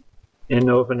party in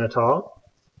Nova Natal.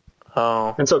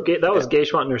 Oh. And so that was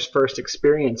Geschwantner's first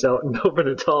experience out in Nova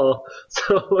Natal.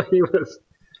 So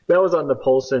that was on the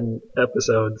Polson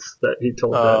episodes that he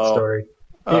told that story.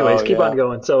 Anyways, keep on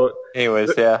going. So,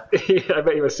 anyways, yeah. I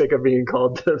bet he was sick of being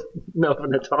called to Nova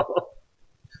Natal.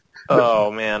 Oh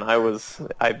man, I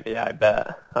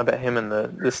bet him and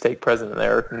the stake president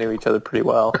there knew each other pretty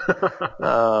well.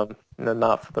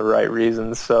 Not for the right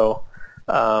reasons. So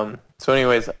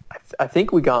anyways, I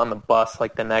think we got on the bus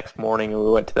like the next morning and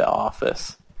we went to the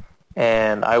office,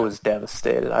 and I was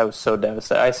devastated. I was so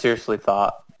devastated. I seriously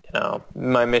thought,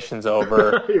 my mission's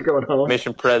over. You're going home.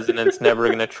 Mission president's never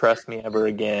going to trust me ever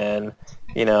again.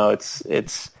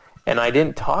 It's and I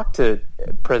didn't talk to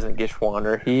President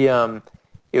Geschwander.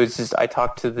 It was just I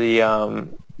talked to the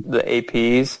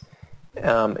APs.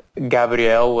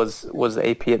 Gabrielle was the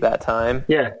AP at that time.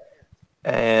 Yeah.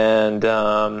 And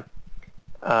then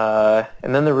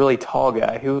the really tall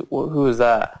guy. Who was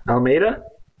that? Almeida.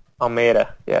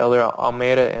 Yeah, Elder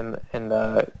Almeida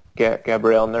and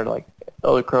Gabrielle, and they're like,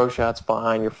 Elder Croshaw, it's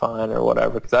fine, you're fine, or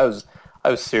whatever. Because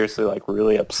I was seriously like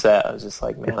really upset. I was just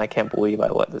like, man, I can't believe I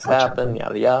let this happen.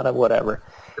 Yada yada, whatever.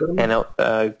 And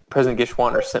President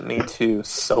Geschwander sent me to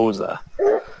Sousa.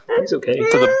 He's okay.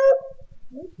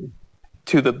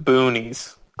 To the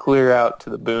boonies, clear out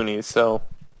to the boonies. So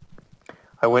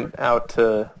I went out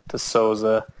to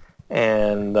Sousa,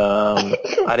 and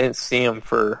I didn't see him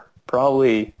for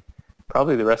probably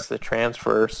the rest of the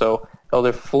transfer. So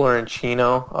Elder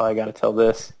Florentino, I got to tell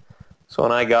this. So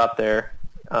when I got there,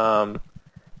 it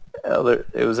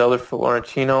was Elder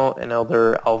Florentino and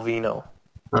Elder Alvino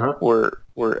were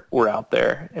out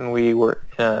there, and we were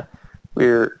in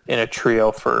a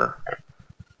trio for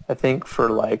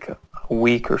like a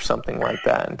week or something like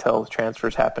that until the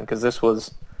transfers happened, because this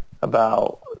was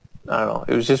about, I don't know,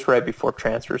 it was just right before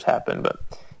transfers happened. But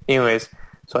anyways,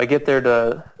 so I get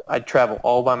there I'd travel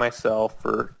all by myself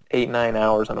for 8-9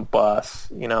 hours on a bus,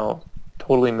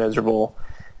 totally miserable.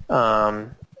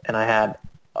 And I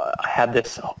had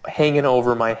this hanging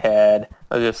over my head.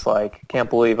 I was just like, can't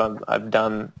believe I've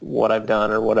done what I've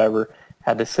done or whatever.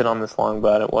 Had to sit on this long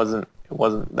bus. It wasn't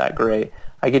that great.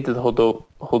 I get to the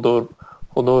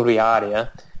Holdoriaria,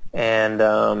 and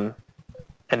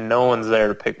no one's there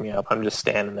to pick me up. I'm just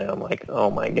standing there. I'm like,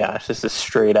 oh my gosh, this is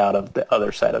straight out of the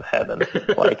other side of heaven.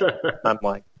 Like, I'm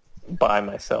like by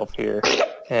myself here.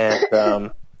 And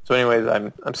so anyways,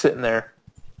 I'm sitting there,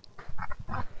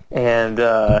 and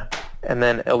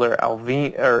then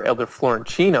Elder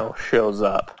Florentino shows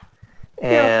up,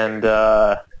 and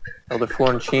Elder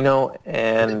Florentino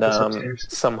and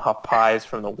some Hapais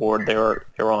from the ward. They were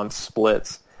on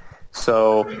splits,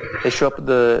 so they show up at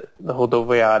the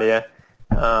Hodoviaria.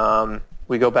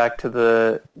 We go back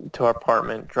to our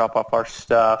apartment, drop off our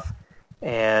stuff,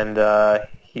 and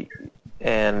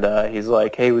he's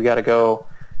like, "Hey, we got to go,"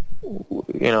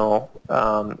 and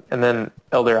then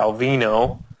Elder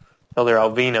Alvino,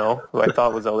 who I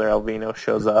thought was Elder Alvino,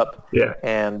 shows up. Yeah.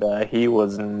 And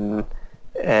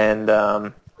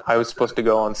I was supposed to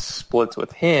go on splits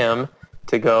with him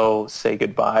to go say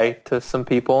goodbye to some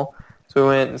people. So we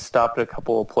went and stopped at a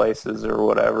couple of places or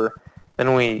whatever.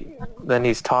 Then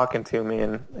he's talking to me,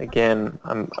 and again,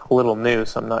 I'm a little new,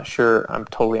 so I'm not sure I'm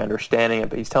totally understanding it,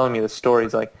 but he's telling me the story.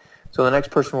 He's like, so the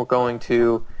next person we're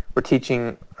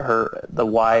teaching her, the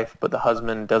wife, but the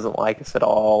husband doesn't like us at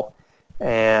all,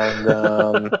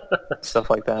 and stuff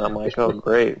like that. I'm like, oh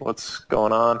great, what's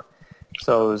going on?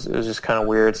 So it was just kind of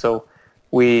weird. So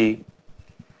we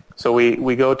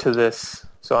go to this.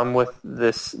 So I'm with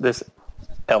this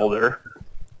elder,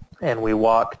 and we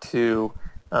walk to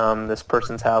this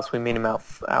person's house. We meet him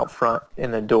out front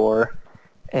in the door,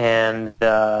 and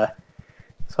so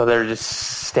they're just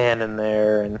standing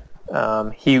there. And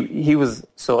he was,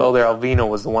 so Elder Alvino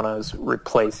was the one I was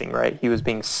replacing, right? He was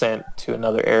being sent to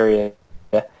another area,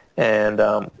 and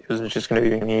it was just going to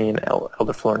be me and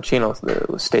Elder Florentino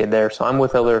that stayed there. So I'm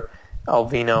with Elder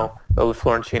Alvino. Elder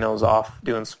Florentino was off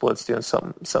doing splits, doing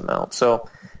something else. So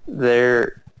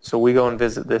we go and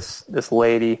visit this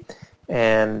lady,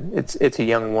 and it's a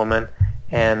young woman,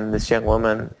 and this young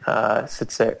woman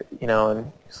sits there,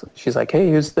 and she's like,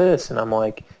 "Hey, who's this?" And I'm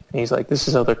like, and he's like, "This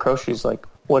is Elder Croshaw." She's like,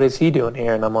 "What is he doing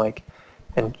here?" And I'm like,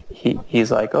 and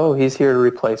he's like, "Oh, he's here to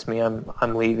replace me.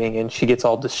 I'm leaving." And she gets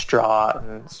all distraught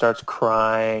and starts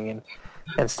crying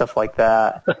and stuff like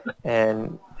that,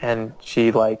 and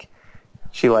she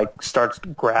starts to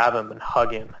grab him and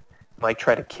hug him, like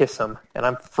try to kiss him, and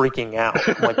I'm freaking out.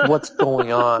 I'm like, what's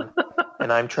going on?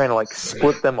 And I'm trying to like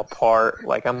split them apart.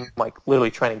 Like I'm like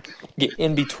literally trying to get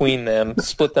in between them,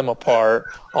 split them apart,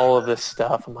 all of this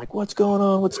stuff. I'm like, what's going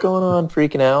on? What's going on?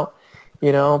 Freaking out,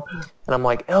 you know? And I'm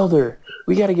like, Elder,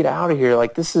 we got to get out of here.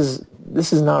 Like this is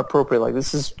not appropriate. Like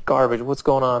this is garbage. What's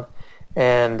going on?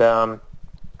 And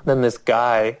then this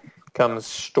guy comes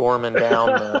storming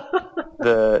down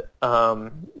the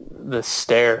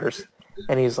stairs,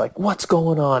 and he's like, what's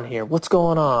going on here? What's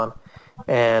going on?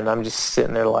 And I'm just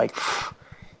sitting there like,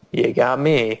 you got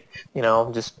me, you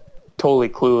know, just totally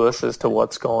clueless as to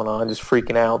what's going on, just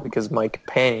freaking out because my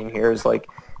companion here is like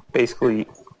basically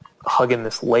hugging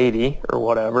this lady or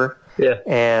whatever. Yeah.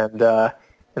 And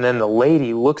then the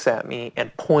lady looks at me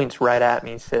and points right at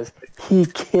me and says, he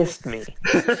kissed me.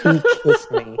 He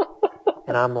kissed me.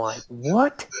 And I'm like,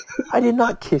 what? I did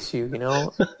not kiss you, you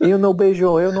know. Eu no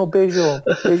beijo,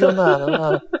 beijo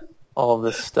nada. All of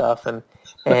this stuff. And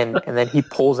then he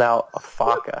pulls out a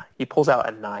faca. He pulls out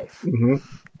a knife. Mm-hmm.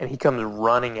 And he comes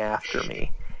running after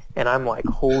me. And I'm like,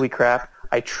 holy crap.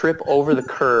 I trip over the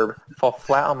curb, fall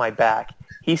flat on my back.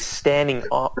 He's standing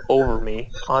over me,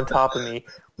 on top of me,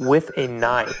 with a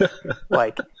knife.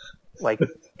 Like,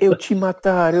 eu te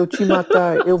matar, eu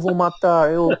vou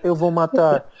matar, eu vou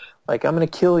matar. Like, I'm going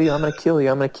to kill you, I'm going to kill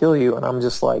you, I'm going to kill you. And I'm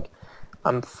just like,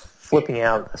 I'm flipping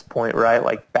out at this point, right?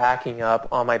 Like, backing up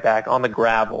on my back, on the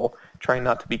gravel, trying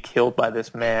not to be killed by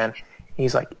this man.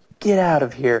 He's like, get out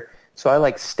of here. So I,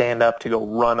 like, stand up to go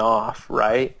run off,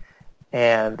 right?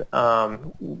 And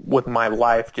with my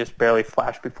life just barely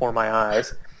flashed before my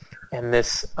eyes. And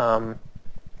this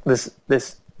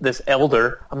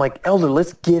elder, I'm like, Elder,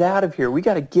 let's get out of here. We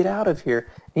got to get out of here.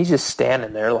 And he's just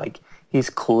standing there like he's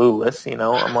clueless, you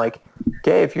know. I'm like,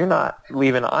 okay, if you're not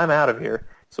leaving, I'm out of here.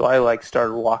 So I like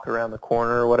started walking around the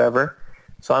corner or whatever.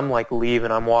 So I'm like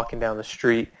leaving. I'm walking down the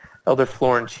street. Elder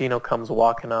Florentino comes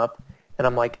walking up. And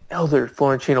I'm like, Elder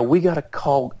Florentino, we got to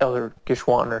call Elder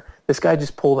Gishwantner. This guy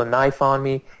just pulled a knife on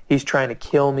me. He's trying to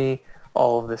kill me.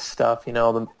 All of this stuff, you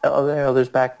know. The elder's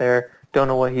back there. Don't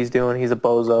know what he's doing. He's a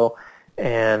bozo.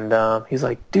 And he's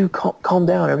like, dude, calm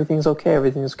down. Everything's okay.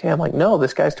 Everything's okay. I'm like, no,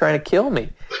 this guy's trying to kill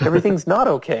me. Everything's not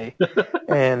okay.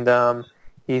 And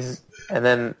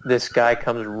then this guy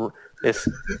comes running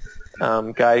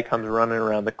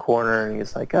around the corner, and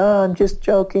he's like, oh, I'm just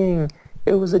joking.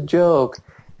 It was a joke.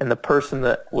 And the person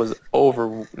that was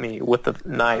over me with the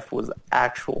knife was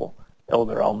actual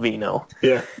Elder Alvino.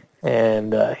 Yeah.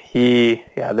 And they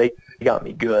got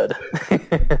me good.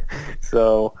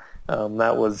 So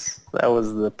that was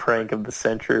the prank of the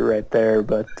century right there.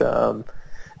 But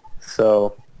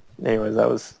so, anyways, that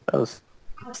was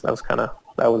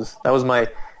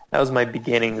my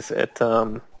beginnings at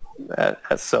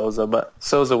Sousa. But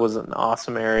Sousa was an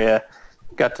awesome area.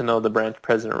 Got to know the branch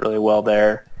president really well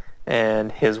there,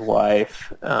 and his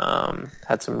wife.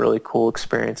 Had some really cool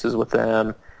experiences with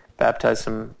them. Baptized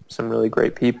some really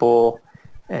great people,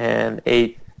 and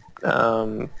ate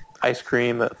ice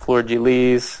cream at Fleur de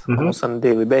Lis almost on a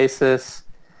daily basis.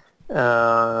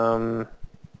 I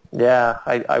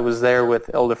was there with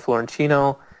Elder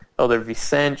Florentino, Elder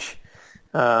Vicente.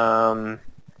 That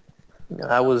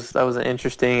was an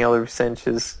interesting. Elder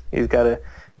Vicente he's got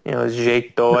his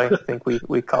jeito, I think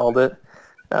we called it.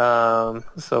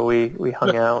 So we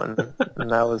hung out, and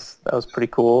that was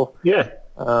pretty cool. Yeah.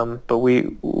 But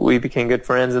we became good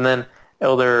friends, and then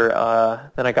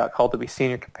then I got called to be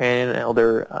senior companion.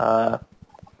 Elder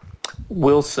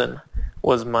Wilson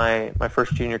was my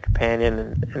first junior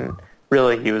companion, and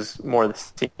really he was more the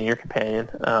senior companion.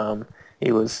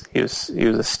 He was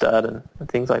a stud and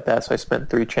things like that. So I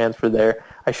spent 3 transfer there.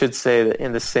 I should say that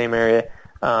in the same area,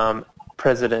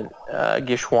 President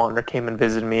Gishwantner came and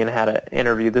visited me and had an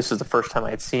interview. This is the first time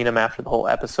I had seen him after the whole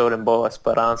episode in Boa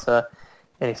Esperanza.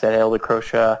 And he said, Elder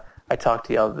Croshaw, I talked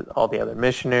to all the other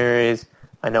missionaries.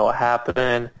 I know what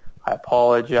happened. I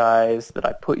apologize that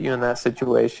I put you in that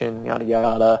situation, yada,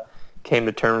 yada. Came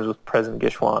to terms with President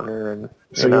Gishwantner. And,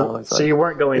 you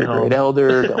weren't going home. Great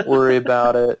elder, don't worry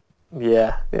about it.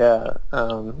 Yeah.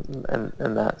 And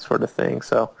that sort of thing.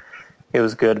 So it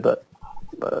was good. But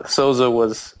Sousa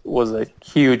was a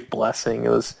huge blessing. It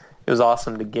was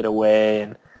awesome to get away.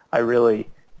 And I really...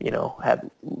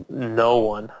 had no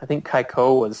one. I think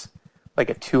Kaiko was like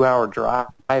a 2-hour drive,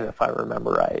 if I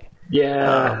remember right.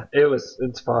 Yeah,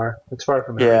 it's far. It's far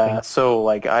from everything. Yeah, so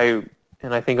like I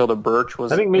think Elder Birch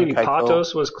was... I think maybe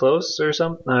Patos was close or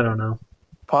something. I don't know.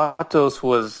 Patos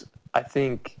was, I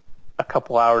think, a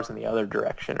couple hours in the other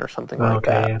direction or something like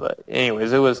that. Yeah. But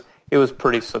anyways, it was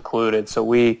pretty secluded.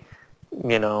 So I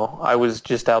was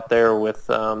just out there with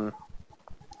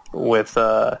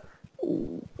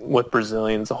with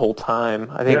Brazilians the whole time.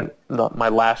 I think my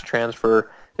last transfer,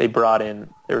 they brought in,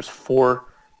 there's four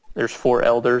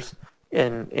elders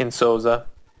in Souza.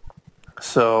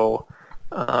 So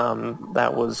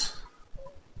that was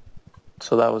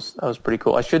pretty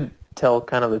cool. I should tell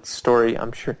kind of the story.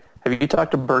 I'm sure. Have you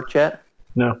talked to Bert yet?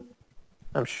 No.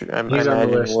 I'm sure. I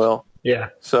imagine you will. Yeah.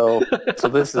 So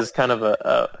this is kind of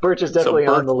a Birch is definitely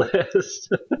on the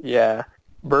list. Yeah.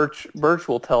 Birch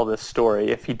will tell this story.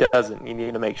 If he doesn't, you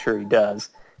need to make sure he does.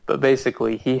 But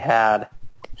basically, he had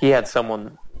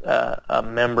someone, a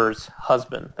member's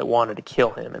husband, that wanted to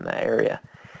kill him in that area.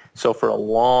 So for a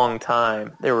long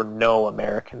time, there were no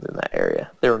Americans in that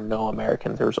area. There were no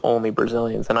Americans. There was only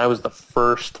Brazilians. And I was the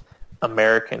first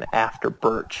American after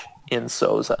Birch in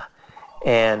Souza.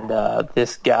 And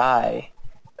this guy,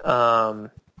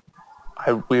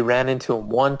 we ran into him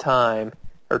one time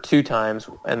or two times.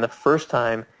 And the first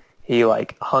time, he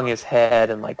like hung his head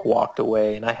and like walked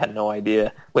away. And I had no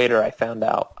idea. Later, I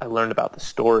learned about the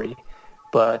story.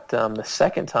 But the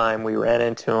second time we ran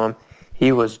into him,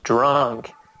 he was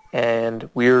drunk. And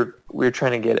we were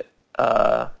trying to get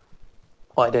well,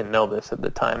 I didn't know this at the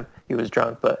time he was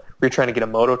drunk, but we were trying to get a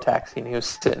moto taxi, and he was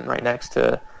sitting right next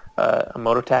to a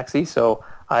moto taxi. So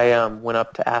I went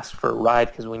up to ask for a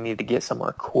ride because we needed to get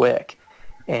somewhere quick.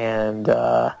 And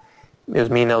it was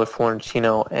me and another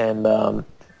Florentino, and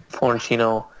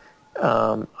Florentino,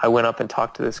 I went up and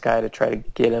talked to this guy to try to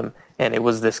get him, and it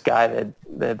was this guy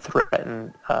that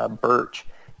threatened Birch.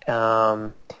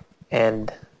 And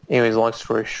anyways, long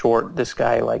story short, this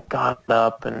guy like got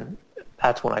up, and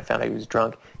that's when I found out he was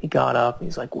drunk. He got up, and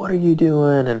he's like, "What are you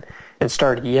doing?" and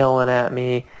started yelling at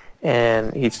me,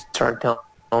 and he started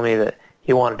telling me that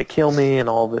he wanted to kill me and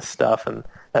all this stuff. And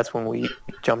that's when we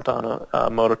jumped on a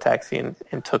moto taxi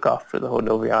and took off for the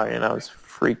Rodoviária, and I was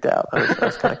freaked out. That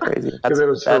was kind of crazy. Because it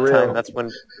was for real. Time, that's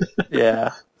when,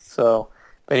 yeah. So,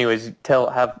 but anyways,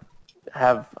 have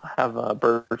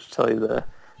Birch tell you the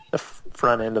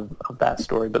front end of that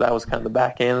story, but that was kind of the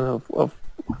back end of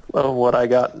what I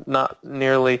got. Not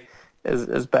nearly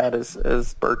as bad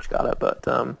as Birch got it, but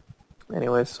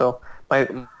anyways, so my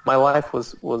life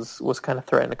was kind of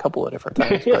threatened a couple of different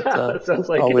times, yeah, but that sounds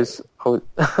like always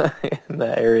in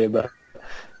that area. But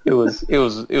it was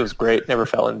great. Never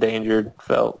felt endangered.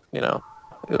 Felt it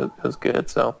was good.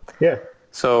 So yeah.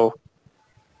 So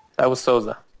that was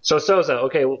Souza. So Souza.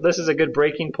 Okay, well, this is a good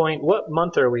breaking point. What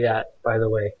month are we at, by the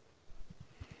way?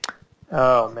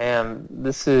 Oh man,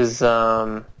 this is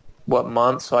what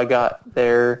month? So I got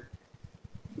there.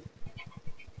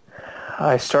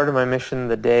 I started my mission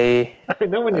the day. I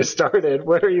know when you started.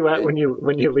 Where are you at when you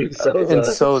leave Souza? In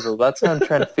Souza. That's what I'm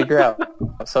trying to figure out.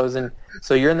 So you're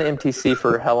in the MTC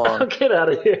for how long? Oh, get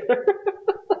out of here.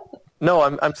 No,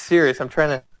 I'm serious. I'm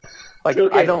trying to okay.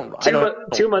 I don't 2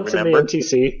 months remember. in the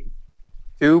MTC.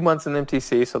 2 months in the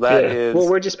MTC. So that is. Well,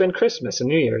 where'd you spend Christmas and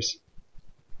New Year's?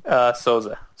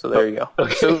 Souza. So there you go.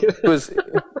 Okay. So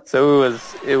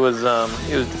it was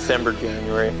December,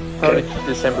 January. Probably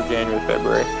December, January,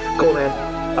 February. Cool, man.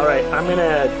 All right, I'm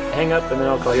gonna hang up and then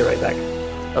I'll call you right back.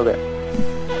 Okay.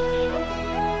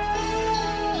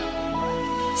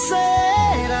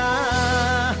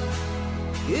 Será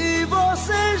que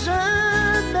você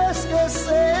já me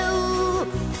esqueceu?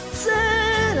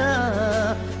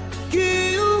 Será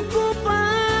que o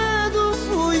culpado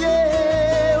fui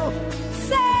eu?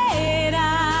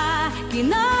 Será que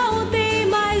não tem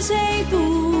mais jeito,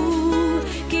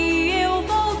 que eu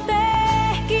vou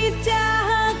ter que te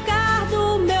arrancar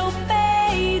do meu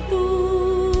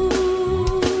peito?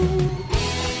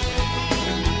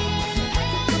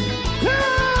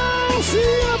 Não se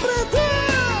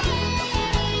apretar!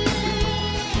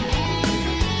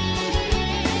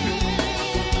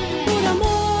 Por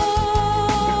amor,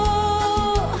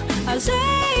 a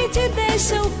gente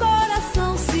deixa o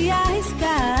coração se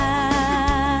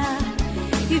arriscar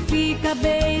e fica à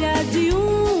beira de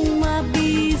um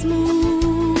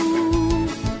abismo,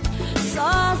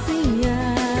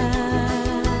 sozinha,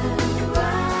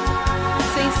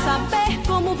 sem saber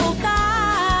como voltar.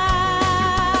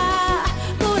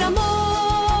 Por amor,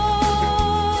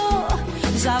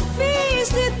 já fiz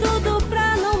de tudo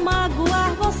pra não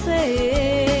magoar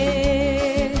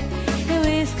você. Eu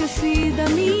esqueci da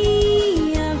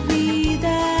minha vida,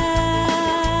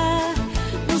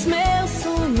 dos meus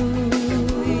sonhos.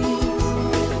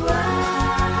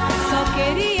 Só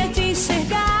queria te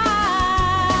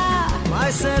enxergar.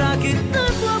 Mas será que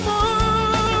tanto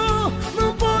amor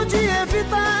não pode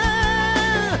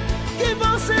evitar que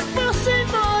você fosse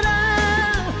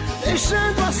embora,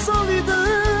 deixando a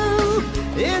solidão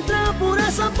entrar por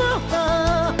essa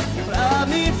porta pra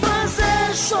me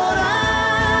fazer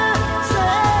chorar?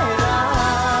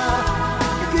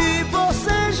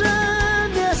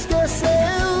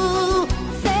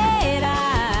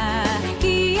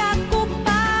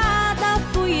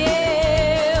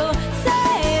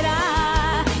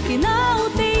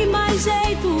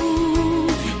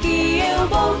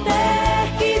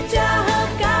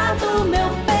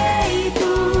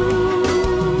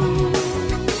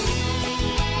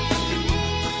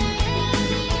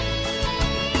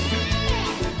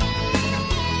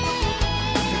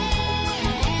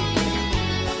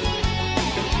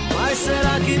 Mas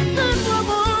será que tanto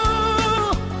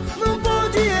amor não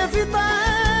pode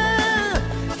evitar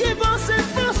que você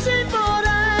fosse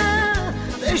embora,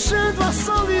 deixando a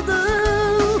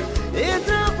solidão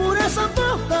entrar por essa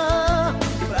porta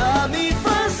pra me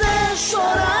fazer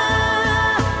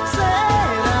chorar?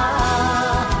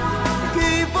 Será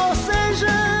que você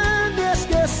já me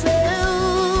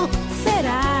esqueceu?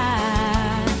 Será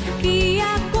que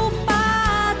a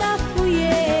culpada fui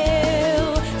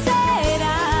eu?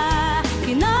 Será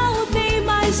que não tem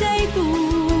mais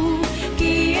jeito,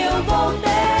 que eu vou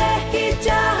ter que te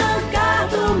arrancar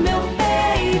do meu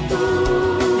peito?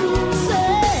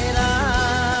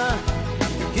 Será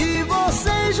que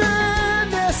você já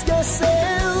me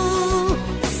esqueceu?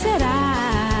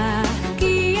 Será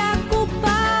que a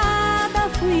culpada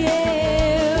fui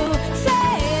eu?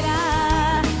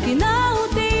 Será que não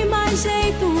tem mais jeito,